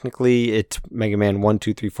 because technically it's Mega Man 1,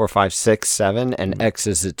 2, 3, 4, 5, 6, 7, and X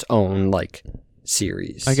is its own like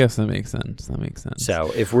series. I guess that makes sense.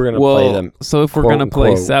 So if we're going to play them, so if we're quote, going to play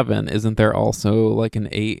unquote, 7, isn't there also like an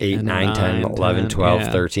 8, 8, and 9, 10, 9, 11, 10? 12,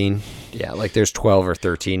 Yeah. 13. Yeah, like there's 12 or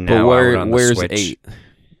 13 But now out on the where's Switch. 8?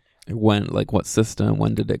 When, like, what system?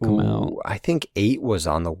 When did it come out? I think 8 was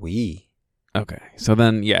on the Wii. Okay, so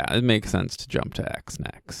then, yeah, it makes sense to jump to X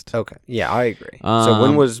next. Okay, yeah, I agree. So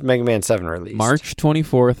when was Mega Man 7 released? March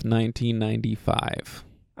 24th, 1995.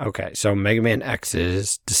 Okay, so Mega Man X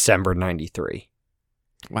is December 93.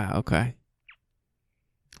 Wow, okay.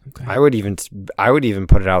 I would even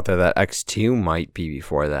put it out there that X2 might be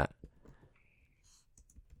before that.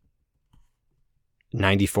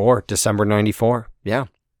 94, December 94. Yeah.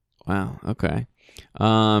 Wow, okay.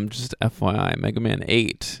 Just FYI, Mega Man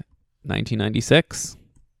 8, 1996.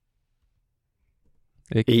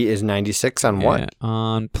 8 is 96 on what?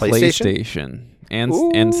 On PlayStation? and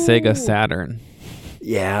Sega Saturn.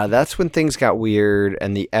 Yeah, that's when things got weird,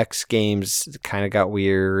 and the X games kind of got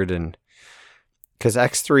weird, and because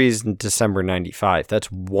X3 is in December 95.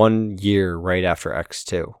 That's 1 year right after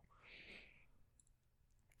X2.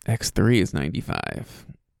 X3 is 95.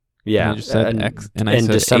 Yeah, and I just said X, and I and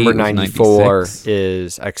said December 94 96.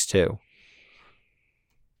 is X2.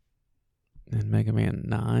 And Mega Man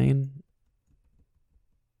 9,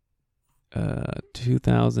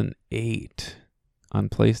 2008 on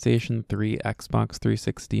PlayStation 3, Xbox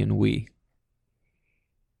 360, and Wii.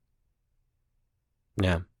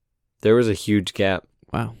 Yeah, there was a huge gap.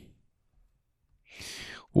 Wow.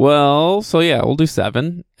 Well, so yeah, we'll do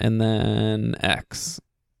 7 and then X.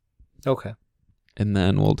 Okay. And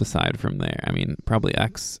then we'll decide from there. I mean, probably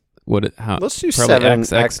X. Let's do probably 7, X,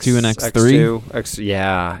 X2, and X3. X,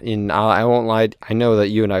 yeah, and I won't lie. I know that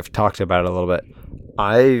you and I have talked about it a little bit.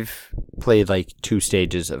 I've played like 2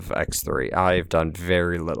 stages of X3. I've done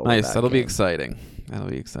very little. Nice. That'll be game. exciting. That'll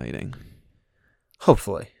be exciting.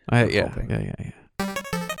 Hopefully. Yeah.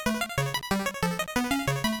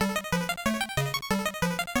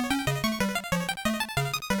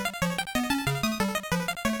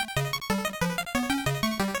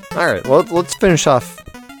 All right. Well, let's finish off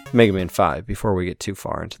Mega Man 5 before we get too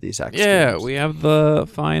far into these X Yeah, games. we have the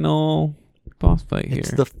final boss fight here.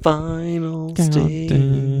 It's the final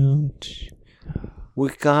Countdown. stage. We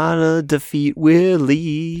gotta defeat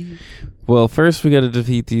Willie. Well, first we got to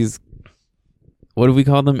defeat these. What do we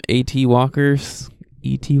call them? AT walkers.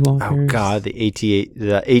 ET walkers. Oh God, the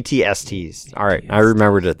ATSTs. All right, I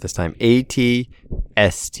remembered it this time. ATST.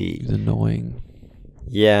 It's annoying.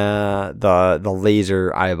 Yeah, the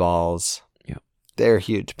laser eyeballs. Yep. They're a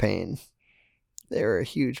huge pain. They're a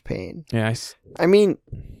huge pain. Yeah, I mean,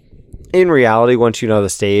 in reality, once you know the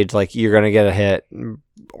stage, like you're gonna get a hit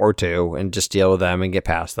or two and just deal with them and get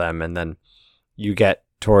past them, and then you get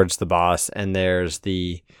towards the boss, and there's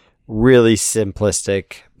the really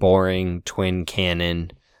simplistic, boring twin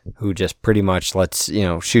cannon who just pretty much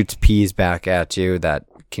shoots peas back at you that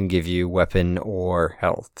can give you weapon or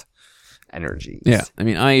health energies. Yeah, I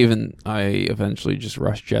mean, I eventually just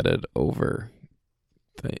rush jetted over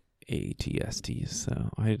the ATSTs, so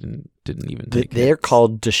I didn't even take They're hits.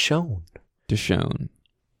 called Dashone. Dashone,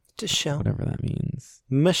 Dashone. whatever that means.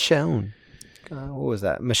 Michonne. What was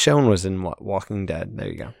that? Michonne was in Walking Dead. There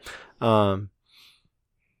you go.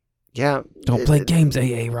 Yeah. Don't play games,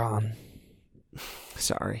 AA Ron.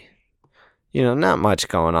 Sorry. Not much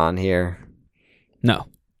going on here. No,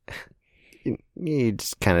 You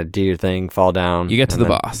just kind of do your thing, fall down. you get to and the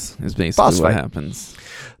then boss. Is basically boss what fight. happens.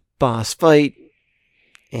 Boss fight.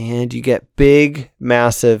 And you get big,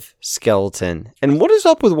 massive skeleton. And what is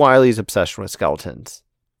up with Wily's obsession with skeletons?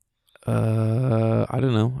 I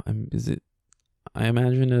don't know. I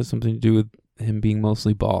imagine it has something to do with him being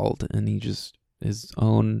mostly bald, and his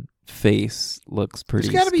own face looks pretty.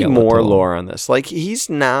 There's got to be skeletal. more lore on this. Like, he's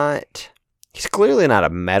clearly not a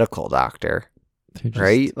medical doctor,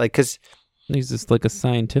 right? Like, because he's just like a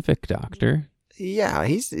scientific doctor. yeah,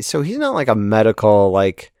 he's not like a medical,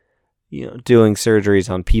 like, doing surgeries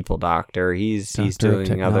on people doctor. He's Doctor of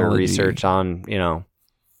doing other technology. research on,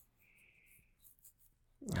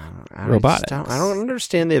 Robotics. I don't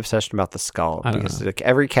understand the obsession about the skull. I don't Because know. like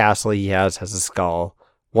every castle he has a skull.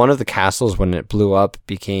 One of the castles, when it blew up,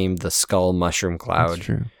 became the skull mushroom cloud. That's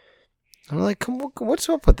true. I'm like, what's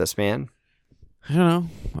up with this, man? I don't know.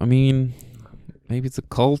 I mean, maybe it's a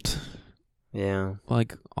cult, Yeah.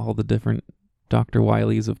 like all the different Dr.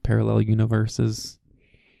 Wileys of parallel universes,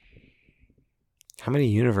 How many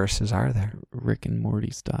universes are there? Rick and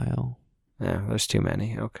Morty style. Yeah, there's too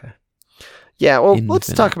many. Okay. Yeah, well, let's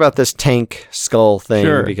Infinite. talk about this tank skull thing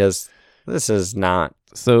Sure. because this is not.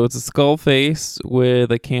 So it's a skull face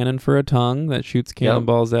with a cannon for a tongue that shoots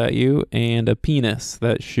cannonballs at you, and a penis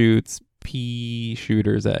that shoots pea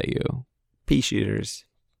shooters at you. Pea shooters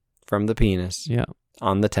from the penis. Yeah.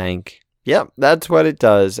 On the tank. Yep, that's what it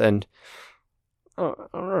does. And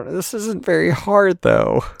this isn't very hard,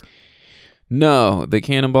 though. No, the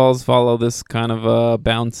cannonballs follow this kind of a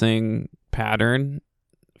bouncing pattern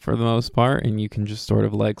for the most part, and you can just sort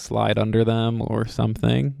of like slide under them or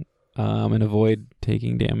something and avoid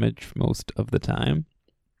taking damage most of the time.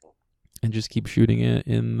 And just keep shooting it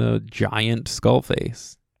in the giant skull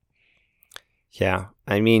face. Yeah,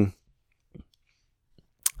 I mean,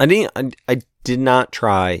 I did not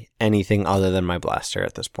try anything other than my blaster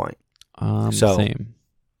at this point. Same.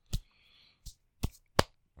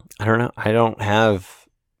 I don't know. I don't have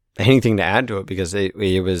anything to add to it because it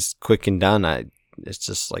was quick and done. It's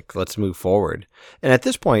just like, let's move forward. And at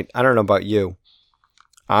this point, I don't know about you.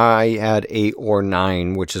 I had 8 or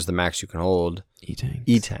 9, which is the max you can hold.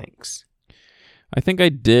 E-tanks. I think I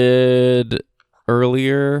did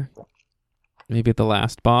earlier, maybe at the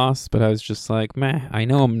last boss, but I was just like, meh, I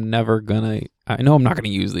know I'm not going to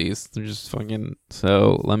use these. They're just fucking,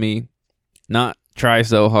 so let me not try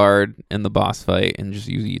so hard in the boss fight and just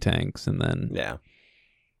use E-tanks and then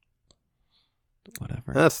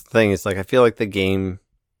whatever. That's the thing. It's like, I feel like the game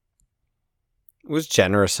was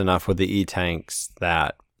generous enough with the E-tanks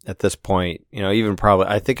that at this point, even probably,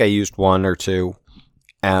 I think I used 1 or 2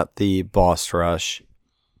 at the boss rush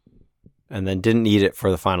and then didn't need it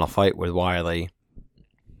for the final fight with Wily.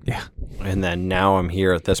 Yeah. And then now I'm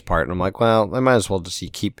here at this part and I'm like, well, I might as well just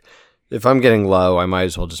if I'm getting low, I might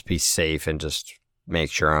as well just be safe and just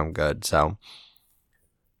make sure I'm good. So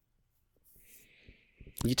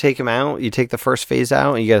you take him out, you take the first phase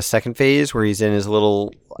out, and you get a second phase where he's in his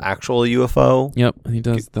little actual UFO. Yep. He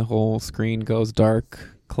does the whole screen goes dark,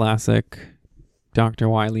 classic Dr.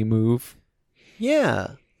 Wily move.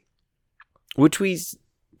 Yeah. Which he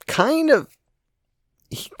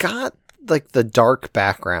got like the dark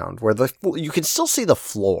background where you can still see the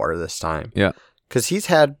floor this time. Yeah. Because he's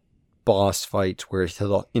had boss fights where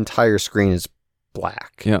the entire screen is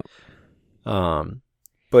black. Yeah.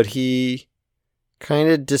 But he kind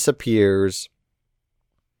of disappears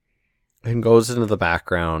and goes into the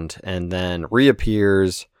background and then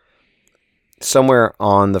reappears somewhere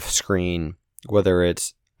on the screen, whether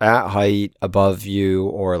it's at height above you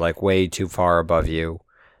or like way too far above you.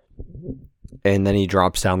 And then he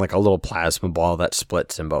drops down like a little plasma ball that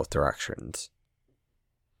splits in both directions.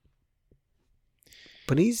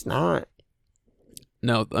 But he's not.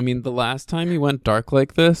 No, I mean, the last time he went dark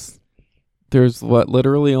like this, there's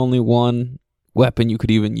literally only one weapon you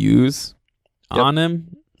could even use on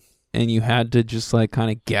him. And you had to just like kind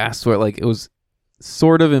of guess where, like, it was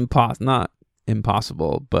sort of not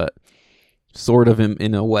impossible, but sort of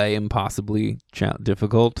in a way impossibly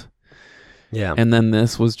difficult. Yeah. And then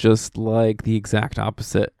this was just like the exact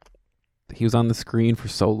opposite. He was on the screen for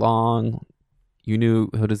so long. You knew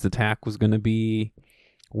what his attack was going to be,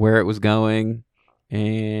 where it was going,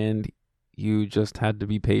 and you just had to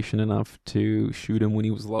be patient enough to shoot him when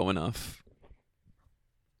he was low enough.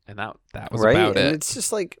 And that was about it. And it's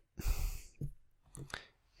just like,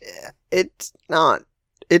 it's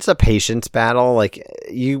a patience battle. Like,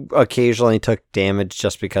 you occasionally took damage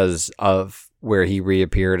just because of where he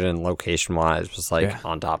reappeared and location-wise was like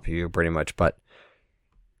on top of you pretty much, but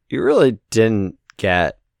you really didn't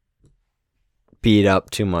get beat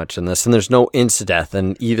up too much in this, and there's no insta-death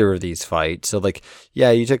in either of these fights. So like,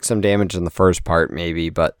 yeah, you took some damage in the first part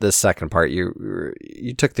maybe, but this second part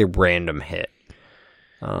you took the random hit.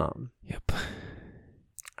 Yep.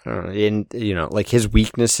 I don't know, and like his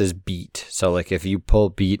weakness is beat. So like if you pull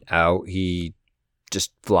beat out, he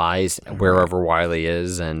just flies wherever Wily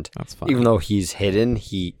is, and that's fine. Even though he's hidden,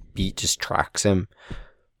 beat just tracks him.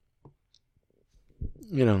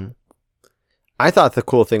 I thought the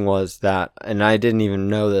cool thing was that, and I didn't even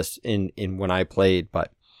know this in when I played,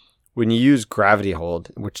 but when you use gravity hold,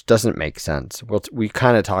 which doesn't make sense. Well, we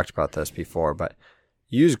kind of talked about this before, but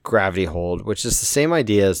use gravity hold, which is the same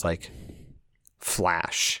idea as like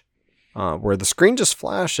flash, where the screen just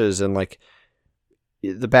flashes and like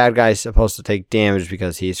the bad guy's supposed to take damage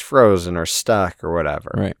because he's frozen or stuck or whatever.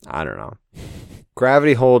 Right. I don't know.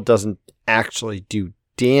 Gravity hold doesn't actually do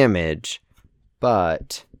damage,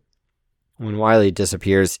 but when Wily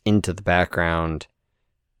disappears into the background,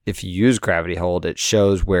 if you use gravity hold, it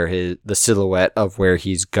shows where the silhouette of where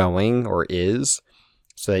he's going or is,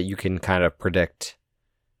 so that you can kind of predict,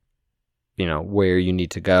 where you need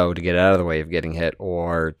to go to get out of the way of getting hit,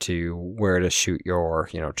 or to where to shoot your,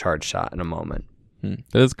 charge shot in a moment.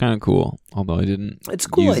 That is kind of cool, although I didn't it's a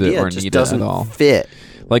cool use idea. it or It just need doesn't it at all. fit.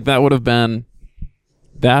 Like,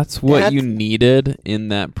 that's what you needed in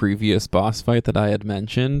that previous boss fight that I had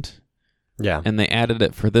mentioned. Yeah. And they added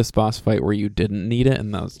it for this boss fight where you didn't need it,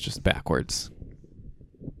 and that was just backwards.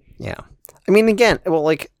 Yeah. I mean, again, well,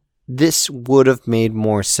 like, this would have made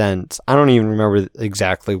more sense. I don't even remember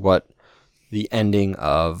exactly what the ending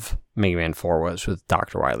of Mega Man 4 was with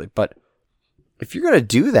Dr. Wily, but if you're going to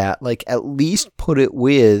do that, like, at least put it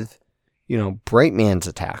with, you know, Bright Man's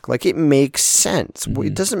attack. Like, it makes sense. Mm-hmm.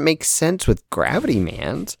 It doesn't make sense with Gravity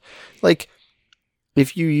Man's. Like,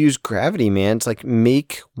 if you use Gravity Man's, like,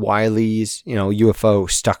 make Wily's, you know, UFO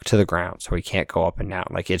stuck to the ground so he can't go up and down.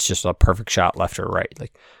 Like, it's just a perfect shot left or right.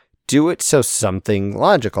 Like, do it so something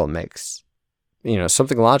logical makes, you know,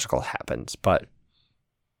 something logical happens. But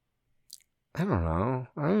I don't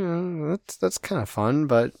know. That's kind of fun,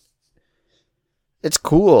 but it's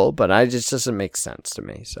cool, but it just doesn't make sense to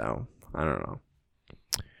me. So I don't know.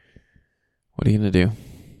 What are you going to do?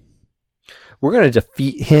 We're going to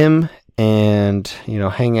defeat him and, you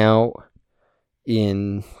know, hang out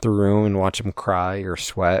in the room and watch him cry or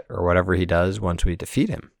sweat or whatever he does once we defeat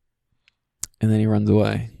him. And then he runs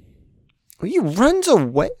away. He runs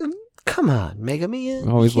away? Come on, Mega Man.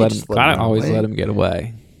 Always let him get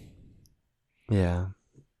away. Yeah.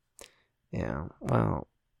 Yeah. Well,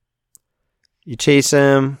 you chase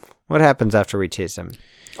him. What happens after we chase him?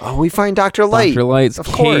 Oh, we find Dr. Light. Dr. Light's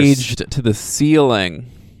caged to the ceiling.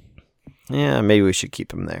 Yeah, maybe we should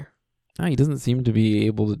keep him there. Oh, he doesn't seem to be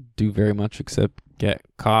able to do very much except get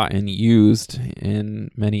caught and used in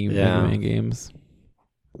many Mega Man games.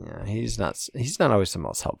 Yeah, he's not always the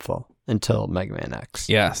most helpful until Mega Man X.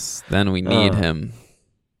 Yes, then we need him.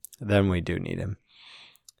 Then we do need him.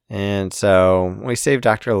 And so we save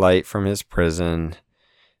Dr. Light from his prison.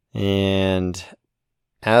 And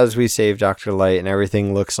as we save Dr. Light and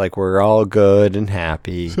everything looks like we're all good and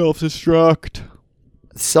happy. Self-destruct.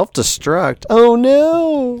 Self-destruct? Oh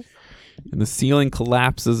no! And the ceiling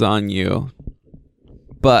collapses on you.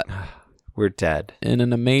 But we're dead. In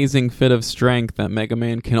an amazing fit of strength that Mega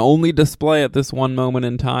Man can only display at this one moment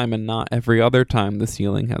in time and not every other time the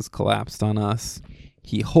ceiling has collapsed on us,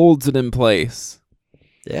 he holds it in place.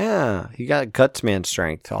 Yeah, he got Guts Man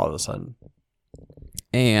strength all of a sudden.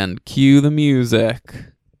 And cue the music.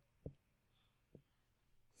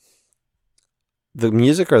 The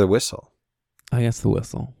music or the whistle? I guess the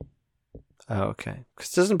whistle. Oh, okay.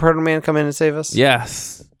 Because doesn't Proto Man come in and save us?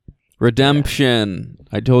 Yes. Redemption. Yeah.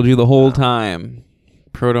 I told you the whole time.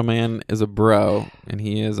 Proto Man is a bro, and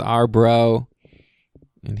he is our bro,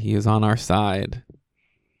 and he is on our side.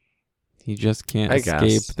 He just can't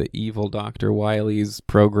escape the evil Dr. Wily's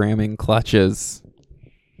programming clutches.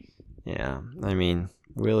 Yeah, I mean,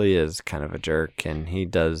 Willie is kind of a jerk, and he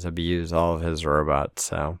does abuse all of his robots,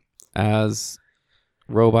 so. As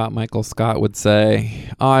Robot Michael Scott would say,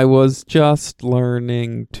 I was just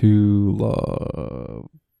learning to love.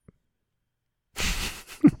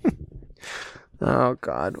 Oh,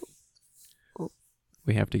 God.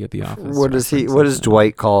 We have to get the office. What is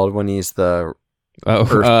Dwight called when he's the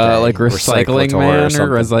like recycling man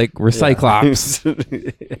or like Recyclops?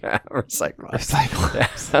 Yeah,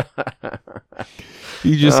 Recyclops.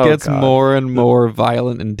 He just gets more and more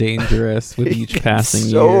violent and dangerous with each passing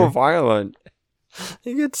year. So violent.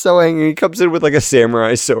 He gets so angry. He comes in with like a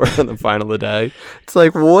samurai sword on the final of the day. It's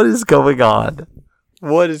like, what is going on?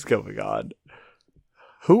 What is going on?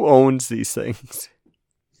 Who owns these things?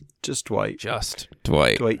 Just Dwight.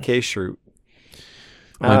 Dwight K. Schrute.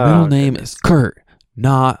 My middle name is Kurt,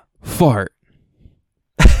 not Fart.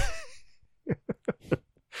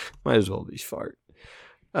 Might as well be Fart.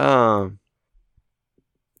 Man,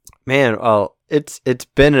 well, it's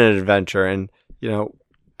been an adventure, and you know,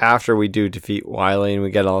 after we do defeat Wily and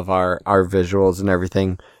we get all of our visuals and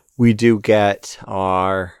everything, we do get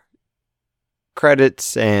our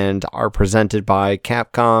credits and are presented by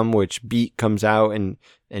Capcom, which Beat comes out and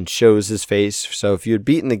shows his face. So if you had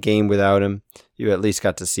beaten the game without him, you at least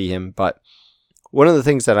got to see him. But one of the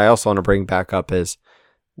things that I also want to bring back up is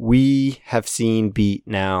we have seen Beat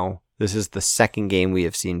now. This is the second game we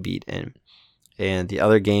have seen Beat in. And the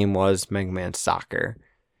other game was Mega Man Soccer.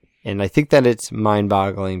 And I think that it's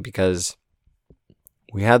mind-boggling because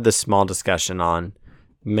we had this small discussion on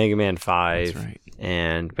Mega Man 5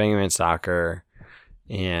 and Mega Man Soccer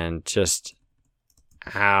and just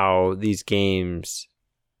how these games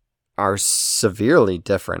are severely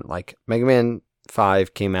different. Like Mega Man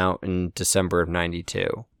 5 came out in December of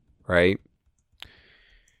 92, right?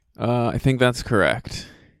 I think that's correct.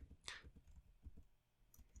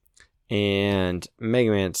 And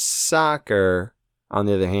Mega Man Soccer, on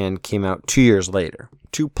the other hand, came out 2 years later.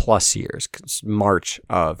 2+ years, March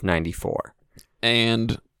of 94.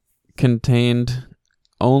 And contained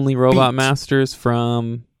only Robot Masters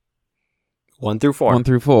from 1 through 4. 1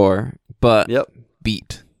 through 4, but Yep.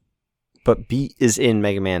 Beat. But Beat is in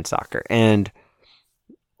Mega Man Soccer. And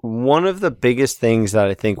one of the biggest things that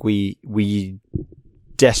I think we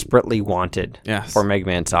desperately wanted Yes. for Mega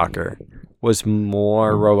Man Soccer was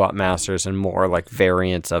more Robot Masters and more like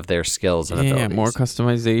variants of their skills and abilities. Yeah, more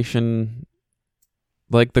customization.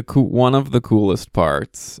 Like one of the coolest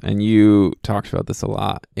parts, and you talked about this a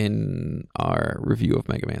lot in our review of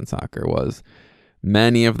Mega Man Soccer, was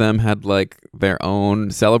many of them had like their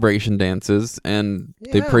own celebration dances, and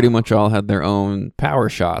they pretty much all had their own power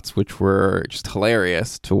shots, which were just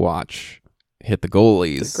hilarious to watch hit the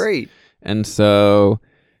goalies. They're great. And so,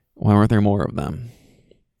 why weren't there more of them?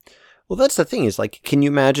 Well, that's the thing is, like, can you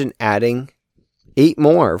imagine adding 8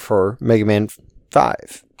 more for Mega Man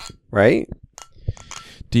 5, right?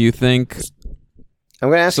 Do you think... I'm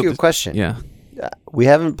going to ask you a question. Yeah. We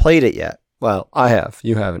haven't played it yet. Well, I have.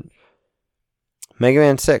 You haven't. Mega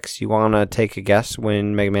Man 6, you want to take a guess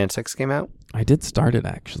when Mega Man 6 came out? I did start it,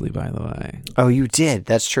 actually, by the way. Oh, you did?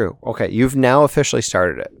 That's true. Okay, you've now officially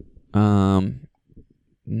started it.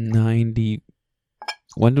 90...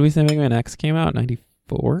 When did we say Mega Man X came out?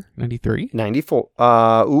 94? 93? 94.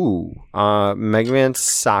 Mega Man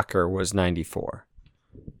Soccer was 94.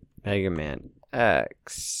 Mega Man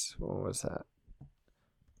X. What was that?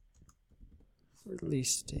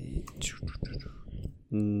 Release date.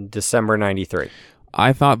 December 93.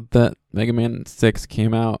 I thought that Mega Man 6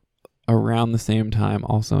 came out around the same time,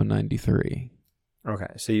 also in 93.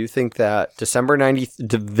 Okay, so you think that December 90,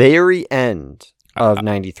 the very end of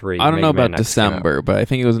 93. I don't Mega know Man about X came out. December, but I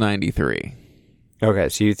think it was 93. Okay,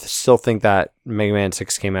 so you still think that Mega Man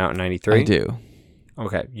 6 came out in 93? I do.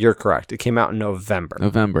 Okay, you're correct. It came out in November.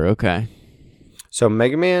 November, okay. So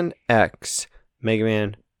Mega Man X, Mega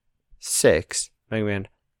Man 6, Mega Man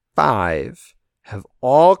 5 have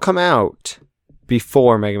all come out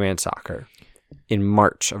before Mega Man Soccer in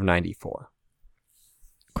March of 94.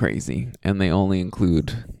 Crazy. And they only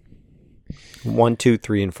include... 1, 2,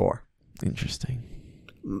 3, and 4. Interesting.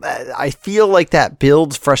 I feel like that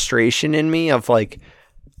builds frustration in me of like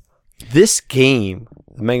this game,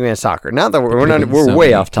 Mega Man Soccer. Now that we're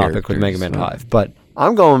way off topic with Mega Man 5, but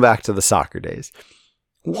I'm going back to the soccer days.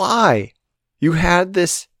 Why? You had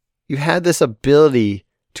this ability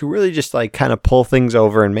to really just like kind of pull things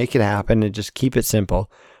over and make it happen and just keep it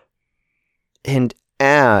simple and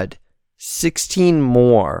add 16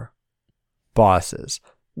 more bosses.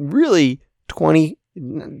 Really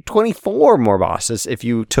 24 more bosses if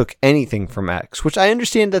you took anything from X, which I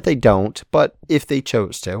understand that they don't, but if they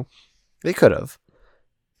chose to, they could have.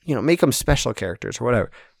 Make them special characters or whatever.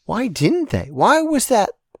 Why didn't they? Why was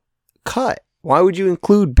that cut? Why would you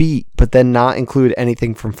include Beat, but then not include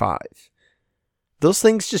anything from 5? Those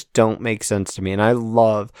things just don't make sense to me. And I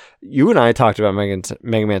love, you and I talked about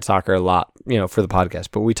Mega Man Soccer a lot, for the podcast,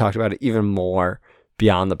 but we talked about it even more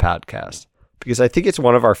beyond the podcast. Because I think it's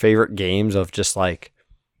one of our favorite games of just like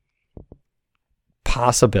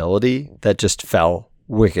possibility that just fell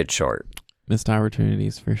wicked short. Missed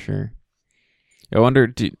opportunities for sure. I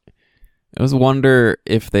wonder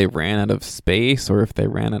if they ran out of space or if they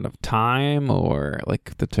ran out of time or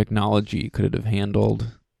like the technology could have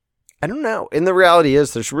handled. I don't know. And the reality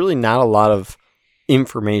is there's really not a lot of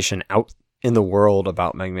information out in the world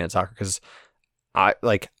about Mega Man Soccer because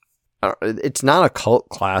it's not a cult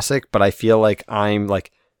classic, but I feel like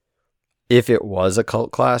if it was a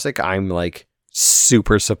cult classic, I'm like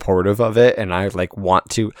super supportive of it. And I've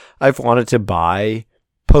wanted to buy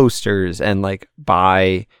posters and like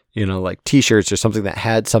buy, like t-shirts or something that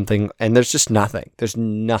had something. And there's just nothing. There's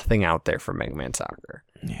nothing out there for Mega Man Soccer.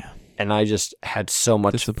 Yeah. And I just had so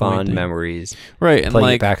much fun memories. Right. And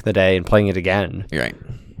playing it back in the day and playing it again. Right.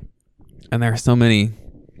 And there are so many,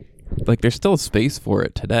 there's still space for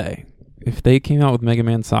it today. If they came out with Mega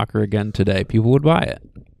Man Soccer again today, people would buy it.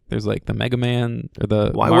 There's like the Mega Man or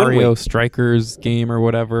the Mario Strikers game or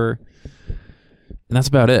whatever. And that's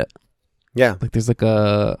about it. Yeah. Like there's like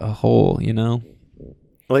a hole,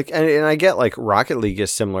 Like, and I get like Rocket League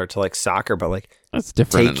is similar to like soccer, but like that's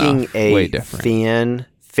different taking enough. Way different. Fan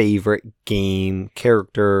favorite game,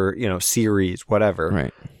 character, series, whatever.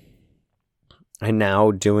 Right. And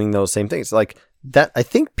now doing those same things. Like that, I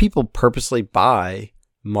think people purposely buy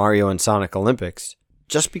Mario and Sonic Olympics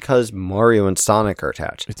just because Mario and Sonic are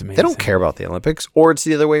attached. It's amazing. They don't care about the Olympics, or it's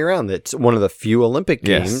the other way around. It's one of the few Olympic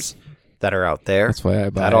games that are out there. That's why I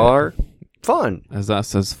buy that it. Are fun. As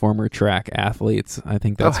us as former track athletes, I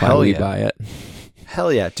think that's why we buy it.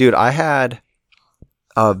 Hell yeah. Dude, I had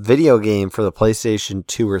a video game for the PlayStation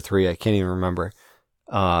 2 or 3. I can't even remember.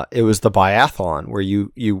 It was the biathlon where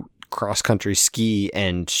you cross-country ski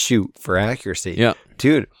and shoot for accuracy. Yeah.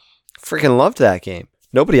 Dude, Freaking loved that game.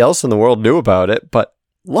 Nobody else in the world knew about it, but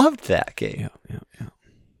loved that game. Yeah.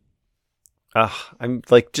 I'm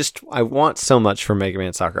like, I want so much from Mega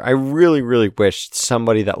Man Soccer. I really, really wish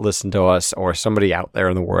somebody that listened to us or somebody out there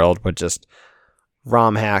in the world would just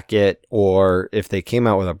ROM hack it, or if they came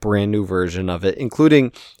out with a brand new version of it,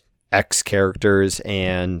 including X characters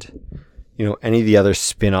and, any of the other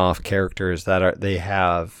spin-off characters that they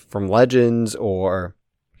have from Legends or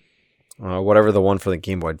whatever the one for the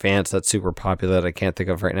Game Boy Advance that's super popular that I can't think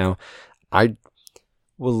of right now. I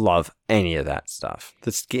will love any of that stuff.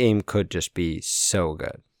 This game could just be so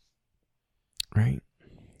good. Right.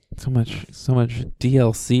 So much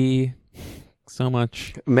DLC. So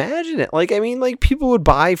much. Imagine it. People would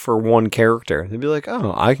buy for one character. They'd be like,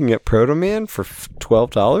 oh, I can get Proto Man for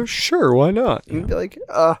 $12? Sure, why not? And you'd be like,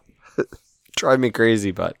 drive me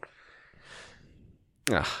crazy, but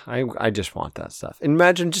I just want that stuff.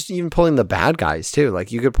 Imagine just even pulling the bad guys too.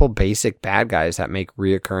 Like, you could pull basic bad guys that make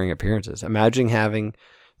reoccurring appearances. Imagine having,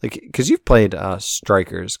 because you've played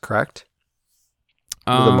Strikers, correct?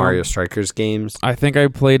 The Mario Strikers games. I think I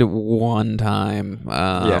played it one time.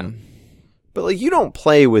 Yeah. But you don't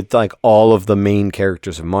play with all of the main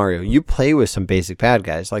characters of Mario. You play with some basic bad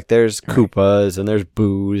guys. Like, there's Koopas and there's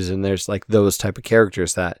Boos and there's those type of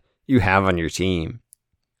characters that you have on your team.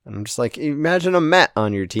 And I'm just imagine a Met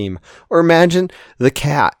on your team, or imagine the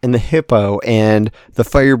cat and the hippo and the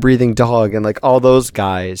fire-breathing dog and all those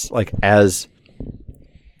guys as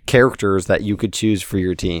characters that you could choose for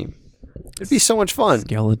your team. It'd be so much fun.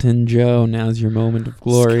 Skeleton Joe, now's your moment of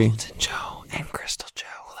glory. Skeleton Joe and Crystal Joe,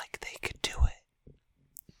 they could do it.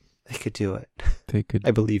 They could do it. They could.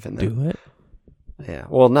 I believe in them. Do it. Yeah.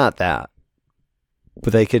 Well, not that,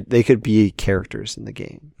 but they could be characters in the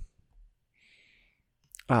game.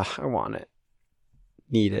 I want it.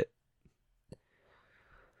 Need it.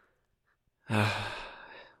 What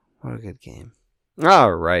a good game.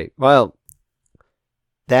 All right. Well,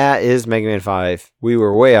 that is Mega Man 5. We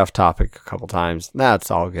were way off topic a couple times. That's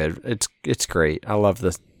all good. It's great. I love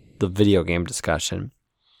the video game discussion.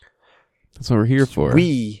 That's what we're here for.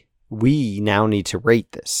 We now need to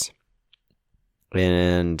rate this.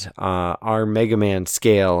 And our Mega Man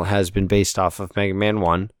scale has been based off of Mega Man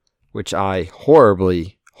 1, which I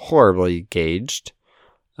horribly gauged.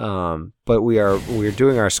 But we're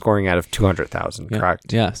doing our scoring out of 200,000,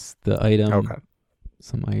 correct? Yes, the item. Okay.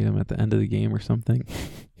 Some item at the end of the game or something.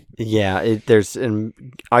 Yeah, there's an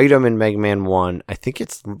item in Mega Man 1. I think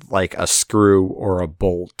it's like a screw or a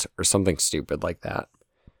bolt or something stupid like that.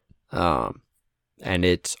 And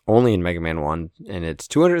it's only in Mega Man 1, and it's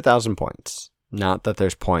 200,000 points. Not that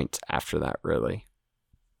there's points after that, really.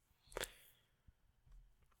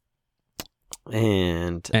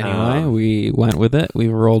 And anyway, we went with it. We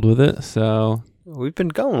rolled with it. So we've been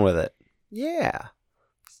going with it. Yeah.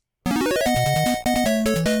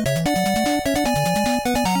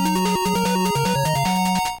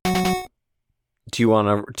 Do you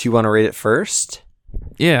want to rate it first?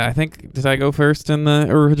 Yeah, I think, did I go first in the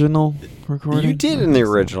original recording? You did in the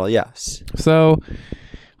original, yes. So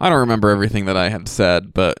I don't remember everything that I had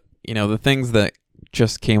said, but the things that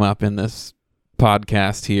just came up in this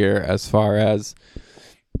podcast here, as far as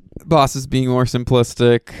bosses being more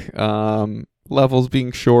simplistic, levels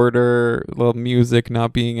being shorter, music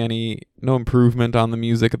not being no improvement on the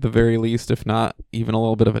music at the very least, if not even a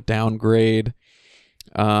little bit of a downgrade.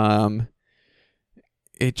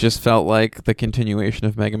 It just felt like the continuation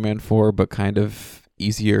of Mega Man 4, but kind of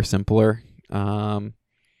easier, simpler.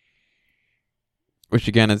 Which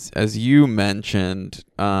again, as you mentioned,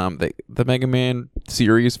 the Mega Man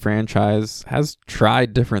series franchise has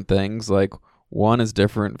tried different things. 1 is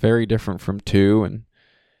different, very different from 2, and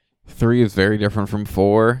 3 is very different from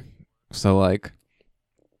 4. So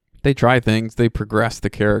they try things, they progress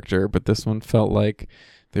the character, but this one felt like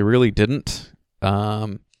they really didn't.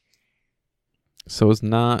 So it's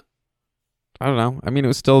not, I don't know. I mean, it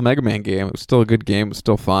was still a Mega Man game. It was still a good game. It was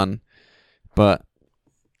still fun. But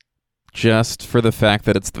just for the fact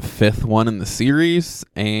that it's the 5th one in the series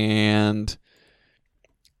and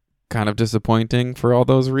kind of disappointing for all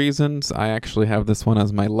those reasons, I actually have this one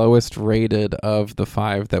as my lowest rated of the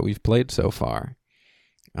 5 that we've played so far.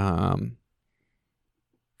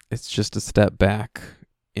 It's just a step back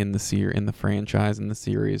in the franchise, in the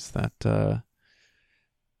series that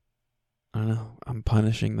I don't know, I'm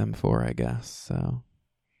punishing them for, I guess. So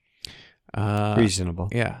reasonable.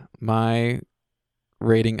 Yeah. My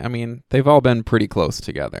rating, I mean, they've all been pretty close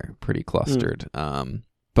together, pretty clustered. But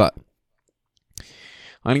I'm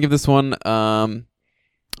going to give this one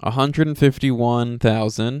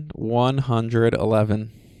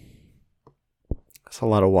 151,111. That's a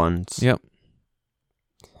lot of ones. Yep.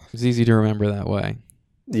 It's easy to remember that way.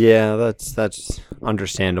 Yeah, that's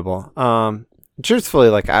understandable. Truthfully,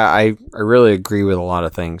 like I really agree with a lot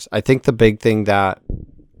of things. I think the big thing that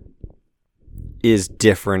is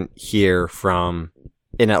different here from,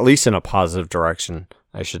 at least in a positive direction,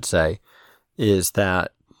 I should say, is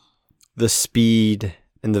that the speed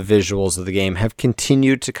and the visuals of the game have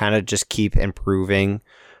continued to kind of just keep improving.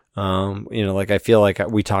 Like I feel like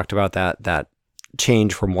we talked about that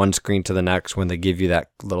change from one screen to the next when they give you that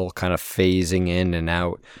little kind of phasing in and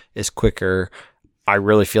out is quicker. I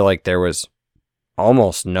really feel like there was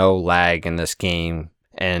almost no lag in this game,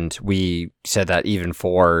 and we said that even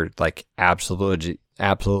Ford like absolutely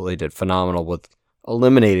did phenomenal with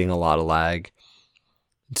eliminating a lot of lag.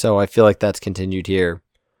 So I feel like that's continued here.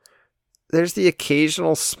 There's the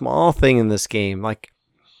occasional small thing in this game, like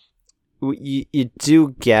you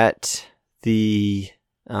do get the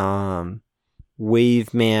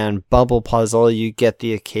Wave Man bubble puzzle. You get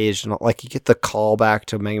the occasional, like you get the callback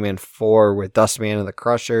to Mega Man 4 with Dustman and the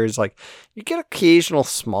Crushers. Like you get occasional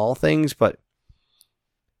small things, but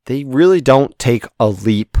they really don't take a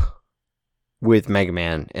leap with Mega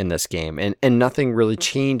Man in this game. And nothing really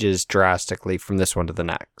changes drastically from this one to the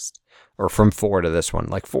next, or from 4 to this one.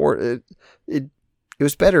 Like 4, it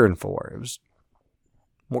was better in 4. It was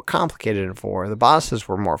more complicated in 4. The bosses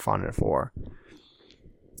were more fun in 4.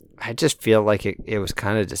 I just feel like it was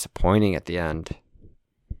kind of disappointing at the end.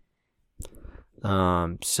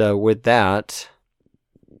 So with that,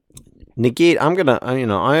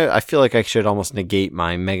 I feel like I should almost negate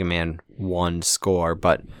my Mega Man 1 score,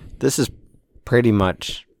 but this is pretty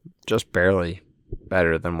much just barely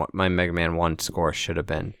better than what my Mega Man 1 score should have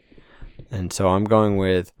been. And so I'm going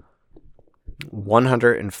with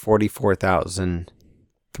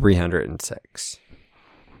 144,306.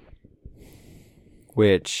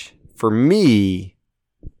 Which, for me,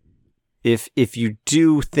 if you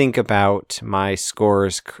do think about my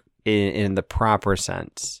scores in the proper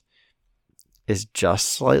sense, is just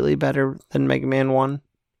slightly better than Mega Man 1.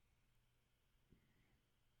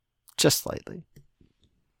 Just slightly.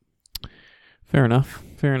 Fair enough.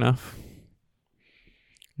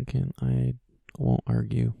 Again, I won't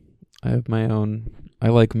argue. I have my own. I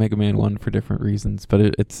like Mega Man 1 for different reasons, but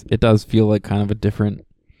it does feel like kind of a different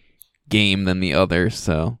game than the others,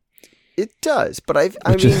 so it does, but I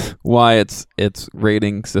which mean, is why its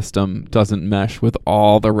rating system doesn't mesh with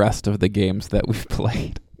all the rest of the games that we've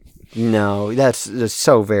played. No, that's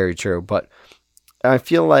so very true, but I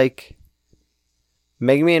feel like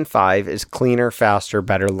Mega Man 5 is cleaner, faster,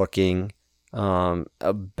 better looking.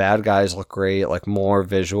 Bad guys look great, like more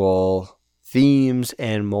visual themes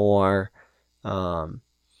and more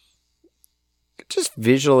just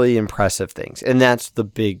visually impressive things. And that's the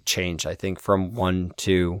big change, I think, from 1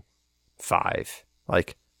 to 5.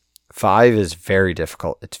 Like, 5 is very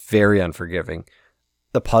difficult. It's very unforgiving.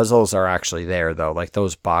 The puzzles are actually there, though. Like,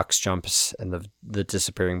 those box jumps and the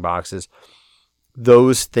disappearing boxes.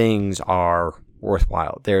 Those things are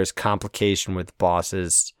worthwhile. There's complication with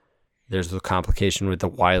bosses. There's the complication with the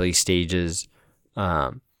Wily stages.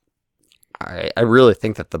 I really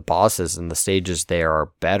think that the bosses and the stages there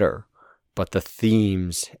are better. But the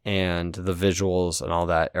themes and the visuals and all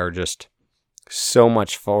that are just so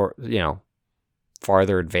much farther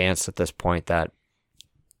advanced at this point that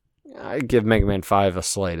I give Mega Man 5 a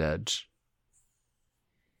slight edge.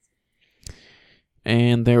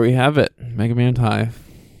 And there we have it, Mega Man 5.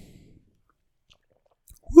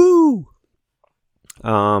 Woo!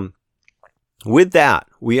 With that,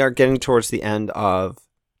 we are getting towards the end of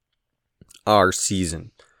our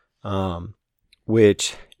season,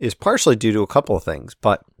 which is partially due to a couple of things,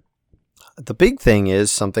 but the big thing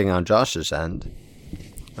is something on Josh's end.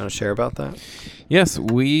 Want to share about that? Yes,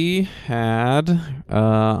 we had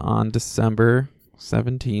on December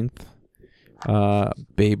 17th,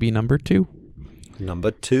 baby number 2. Number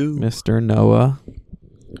 2. Mr. Noah.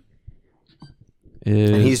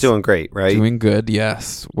 And he's doing great, right? Doing good,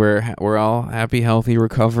 yes. We're all happy, healthy,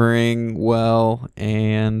 recovering well,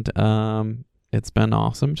 and it's been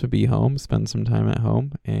awesome to be home, spend some time at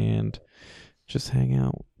home, and just hang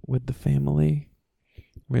out with the family.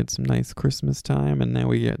 We had some nice Christmas time, and now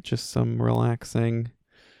we get just some relaxing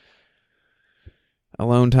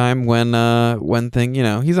alone time when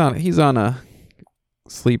he's on a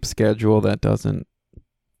sleep schedule that doesn't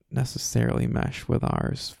necessarily mesh with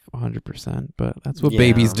ours 100%, but that's what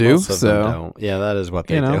babies do. So yeah, that is what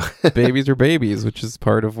they do. Babies are babies, which is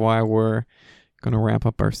part of why we're going to wrap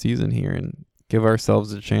up our season here and give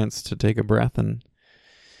ourselves a chance to take a breath and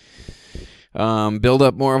build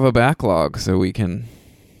up more of a backlog so we can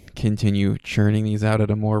continue churning these out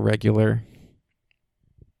at a more regular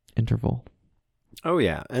interval. Oh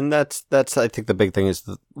yeah, and that's I think the big thing is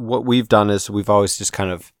what we've done is we've always just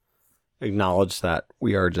kind of acknowledged that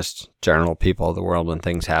we are just general people of the world when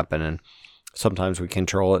things happen, and sometimes we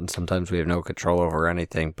control it and sometimes we have no control over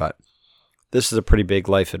anything. But this is a pretty big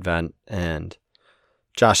life event, and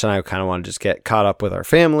Josh and I kind of want to just get caught up with our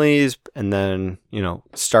families and then,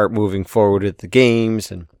 start moving forward with the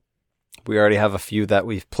games. And we already have a few that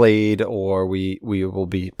we've played or we will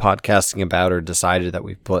be podcasting about or decided that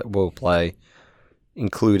we'll play,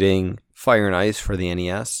 including Fire and Ice for the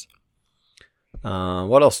NES.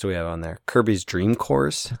 What else do we have on there? Kirby's Dream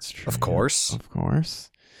Course. That's true. Of course. Of course.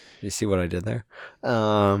 You see what I did there?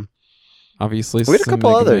 Obviously, we had a couple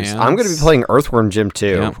Mega others. Mans. I'm going to be playing Earthworm Jim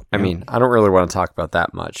too. Yeah, I mean, I don't really want to talk about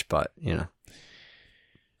that much, but No.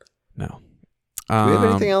 Do we have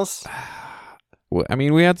anything else? I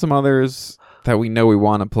mean, we had some others that we know we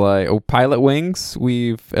want to play. Oh, Pilot Wings.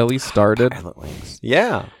 We've at least started. Pilot Wings.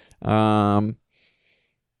 Yeah.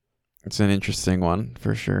 It's an interesting one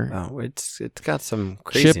for sure. Oh, it's got some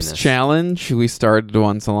craziness. Chips Challenge. We started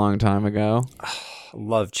once a long time ago.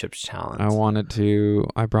 Love Chips Challenge.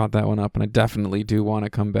 I brought that one up, and I definitely do want to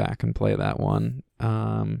come back and play that one.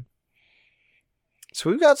 So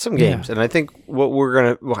we've got some games, and I think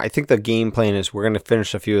I think the game plan is we're gonna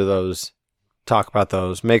finish a few of those, talk about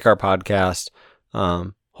those, make our podcast.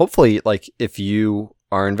 Hopefully, like if you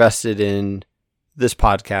are invested in this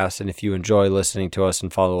podcast and if you enjoy listening to us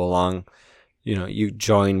and follow along, you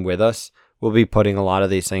join with us. We'll be putting a lot of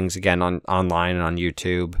these things again online and on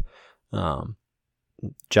YouTube.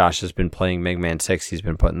 Josh has been playing Mega Man 6. He's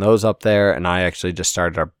been putting those up there, and I actually just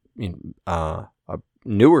started a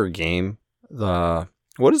newer game.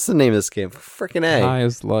 What is the name of this game? Freaking A. High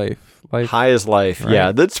as Life. High as Life. Right.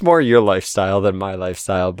 Yeah, that's more your lifestyle than my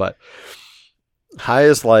lifestyle, but High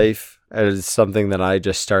as Life is something that I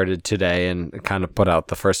just started today and kind of put out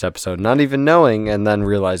the first episode, not even knowing, and then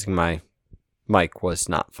realizing my mic was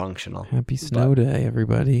not functional. Happy Snow Day,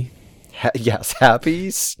 everybody. Yes,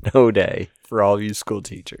 happy snow day for all you school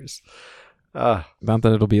teachers. Not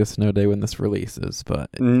that it'll be a snow day when this releases, but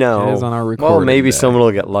no. It is on our recording Well, maybe day. someone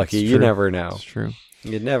will get lucky. It's You true. never know. It's true.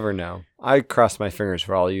 You never know. I cross my fingers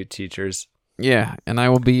for all you teachers. Yeah, and I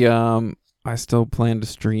will be I still plan to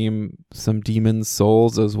stream some Demon's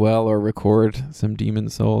Souls as well, or record some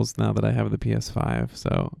Demon's Souls now that I have the PS5.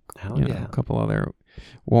 So Hell a couple other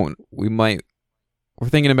we're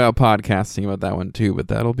thinking about podcasting about that one too, but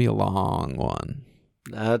that'll be a long one.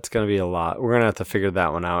 That's going to be a lot. We're going to have to figure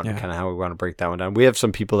that one out and kind of how we want to break that one down. We have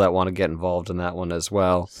some people that want to get involved in that one as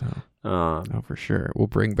well. So, for sure. We'll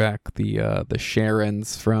bring back the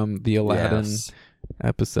Sharons from the Aladdin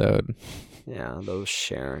episode. Yeah, those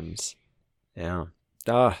Sharons. Yeah.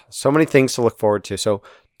 So many things to look forward to. So,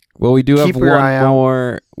 well, we do have keep your eye one out.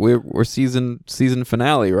 more. We're season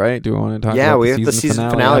finale, right? Do we want to talk about yeah, we the have the season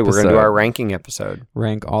finale. We're going to do our ranking episode.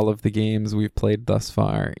 Rank all of the games we've played thus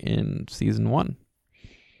far in season 1.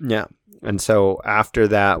 Yeah. And so after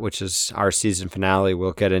that, which is our season finale,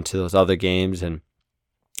 we'll get into those other games, and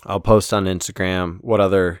I'll post on Instagram what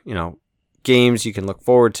other, games you can look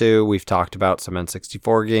forward to. We've talked about some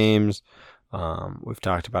N64 games. We've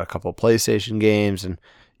talked about a couple of PlayStation games, and,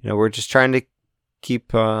 we're just trying to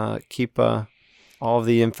keep all of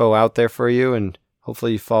the info out there for you, and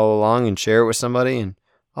hopefully you follow along and share it with somebody and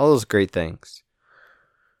all those great things.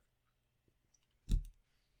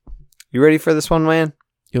 You ready for this one, man?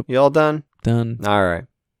 Yep. You all done? Done. All right.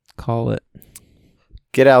 Call it.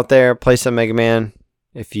 Get out there, play some Mega Man.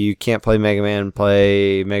 If you can't play Mega Man,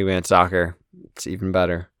 play Mega Man Soccer. It's even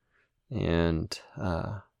better. And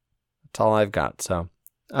that's all I've got. So,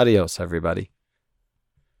 adios, everybody.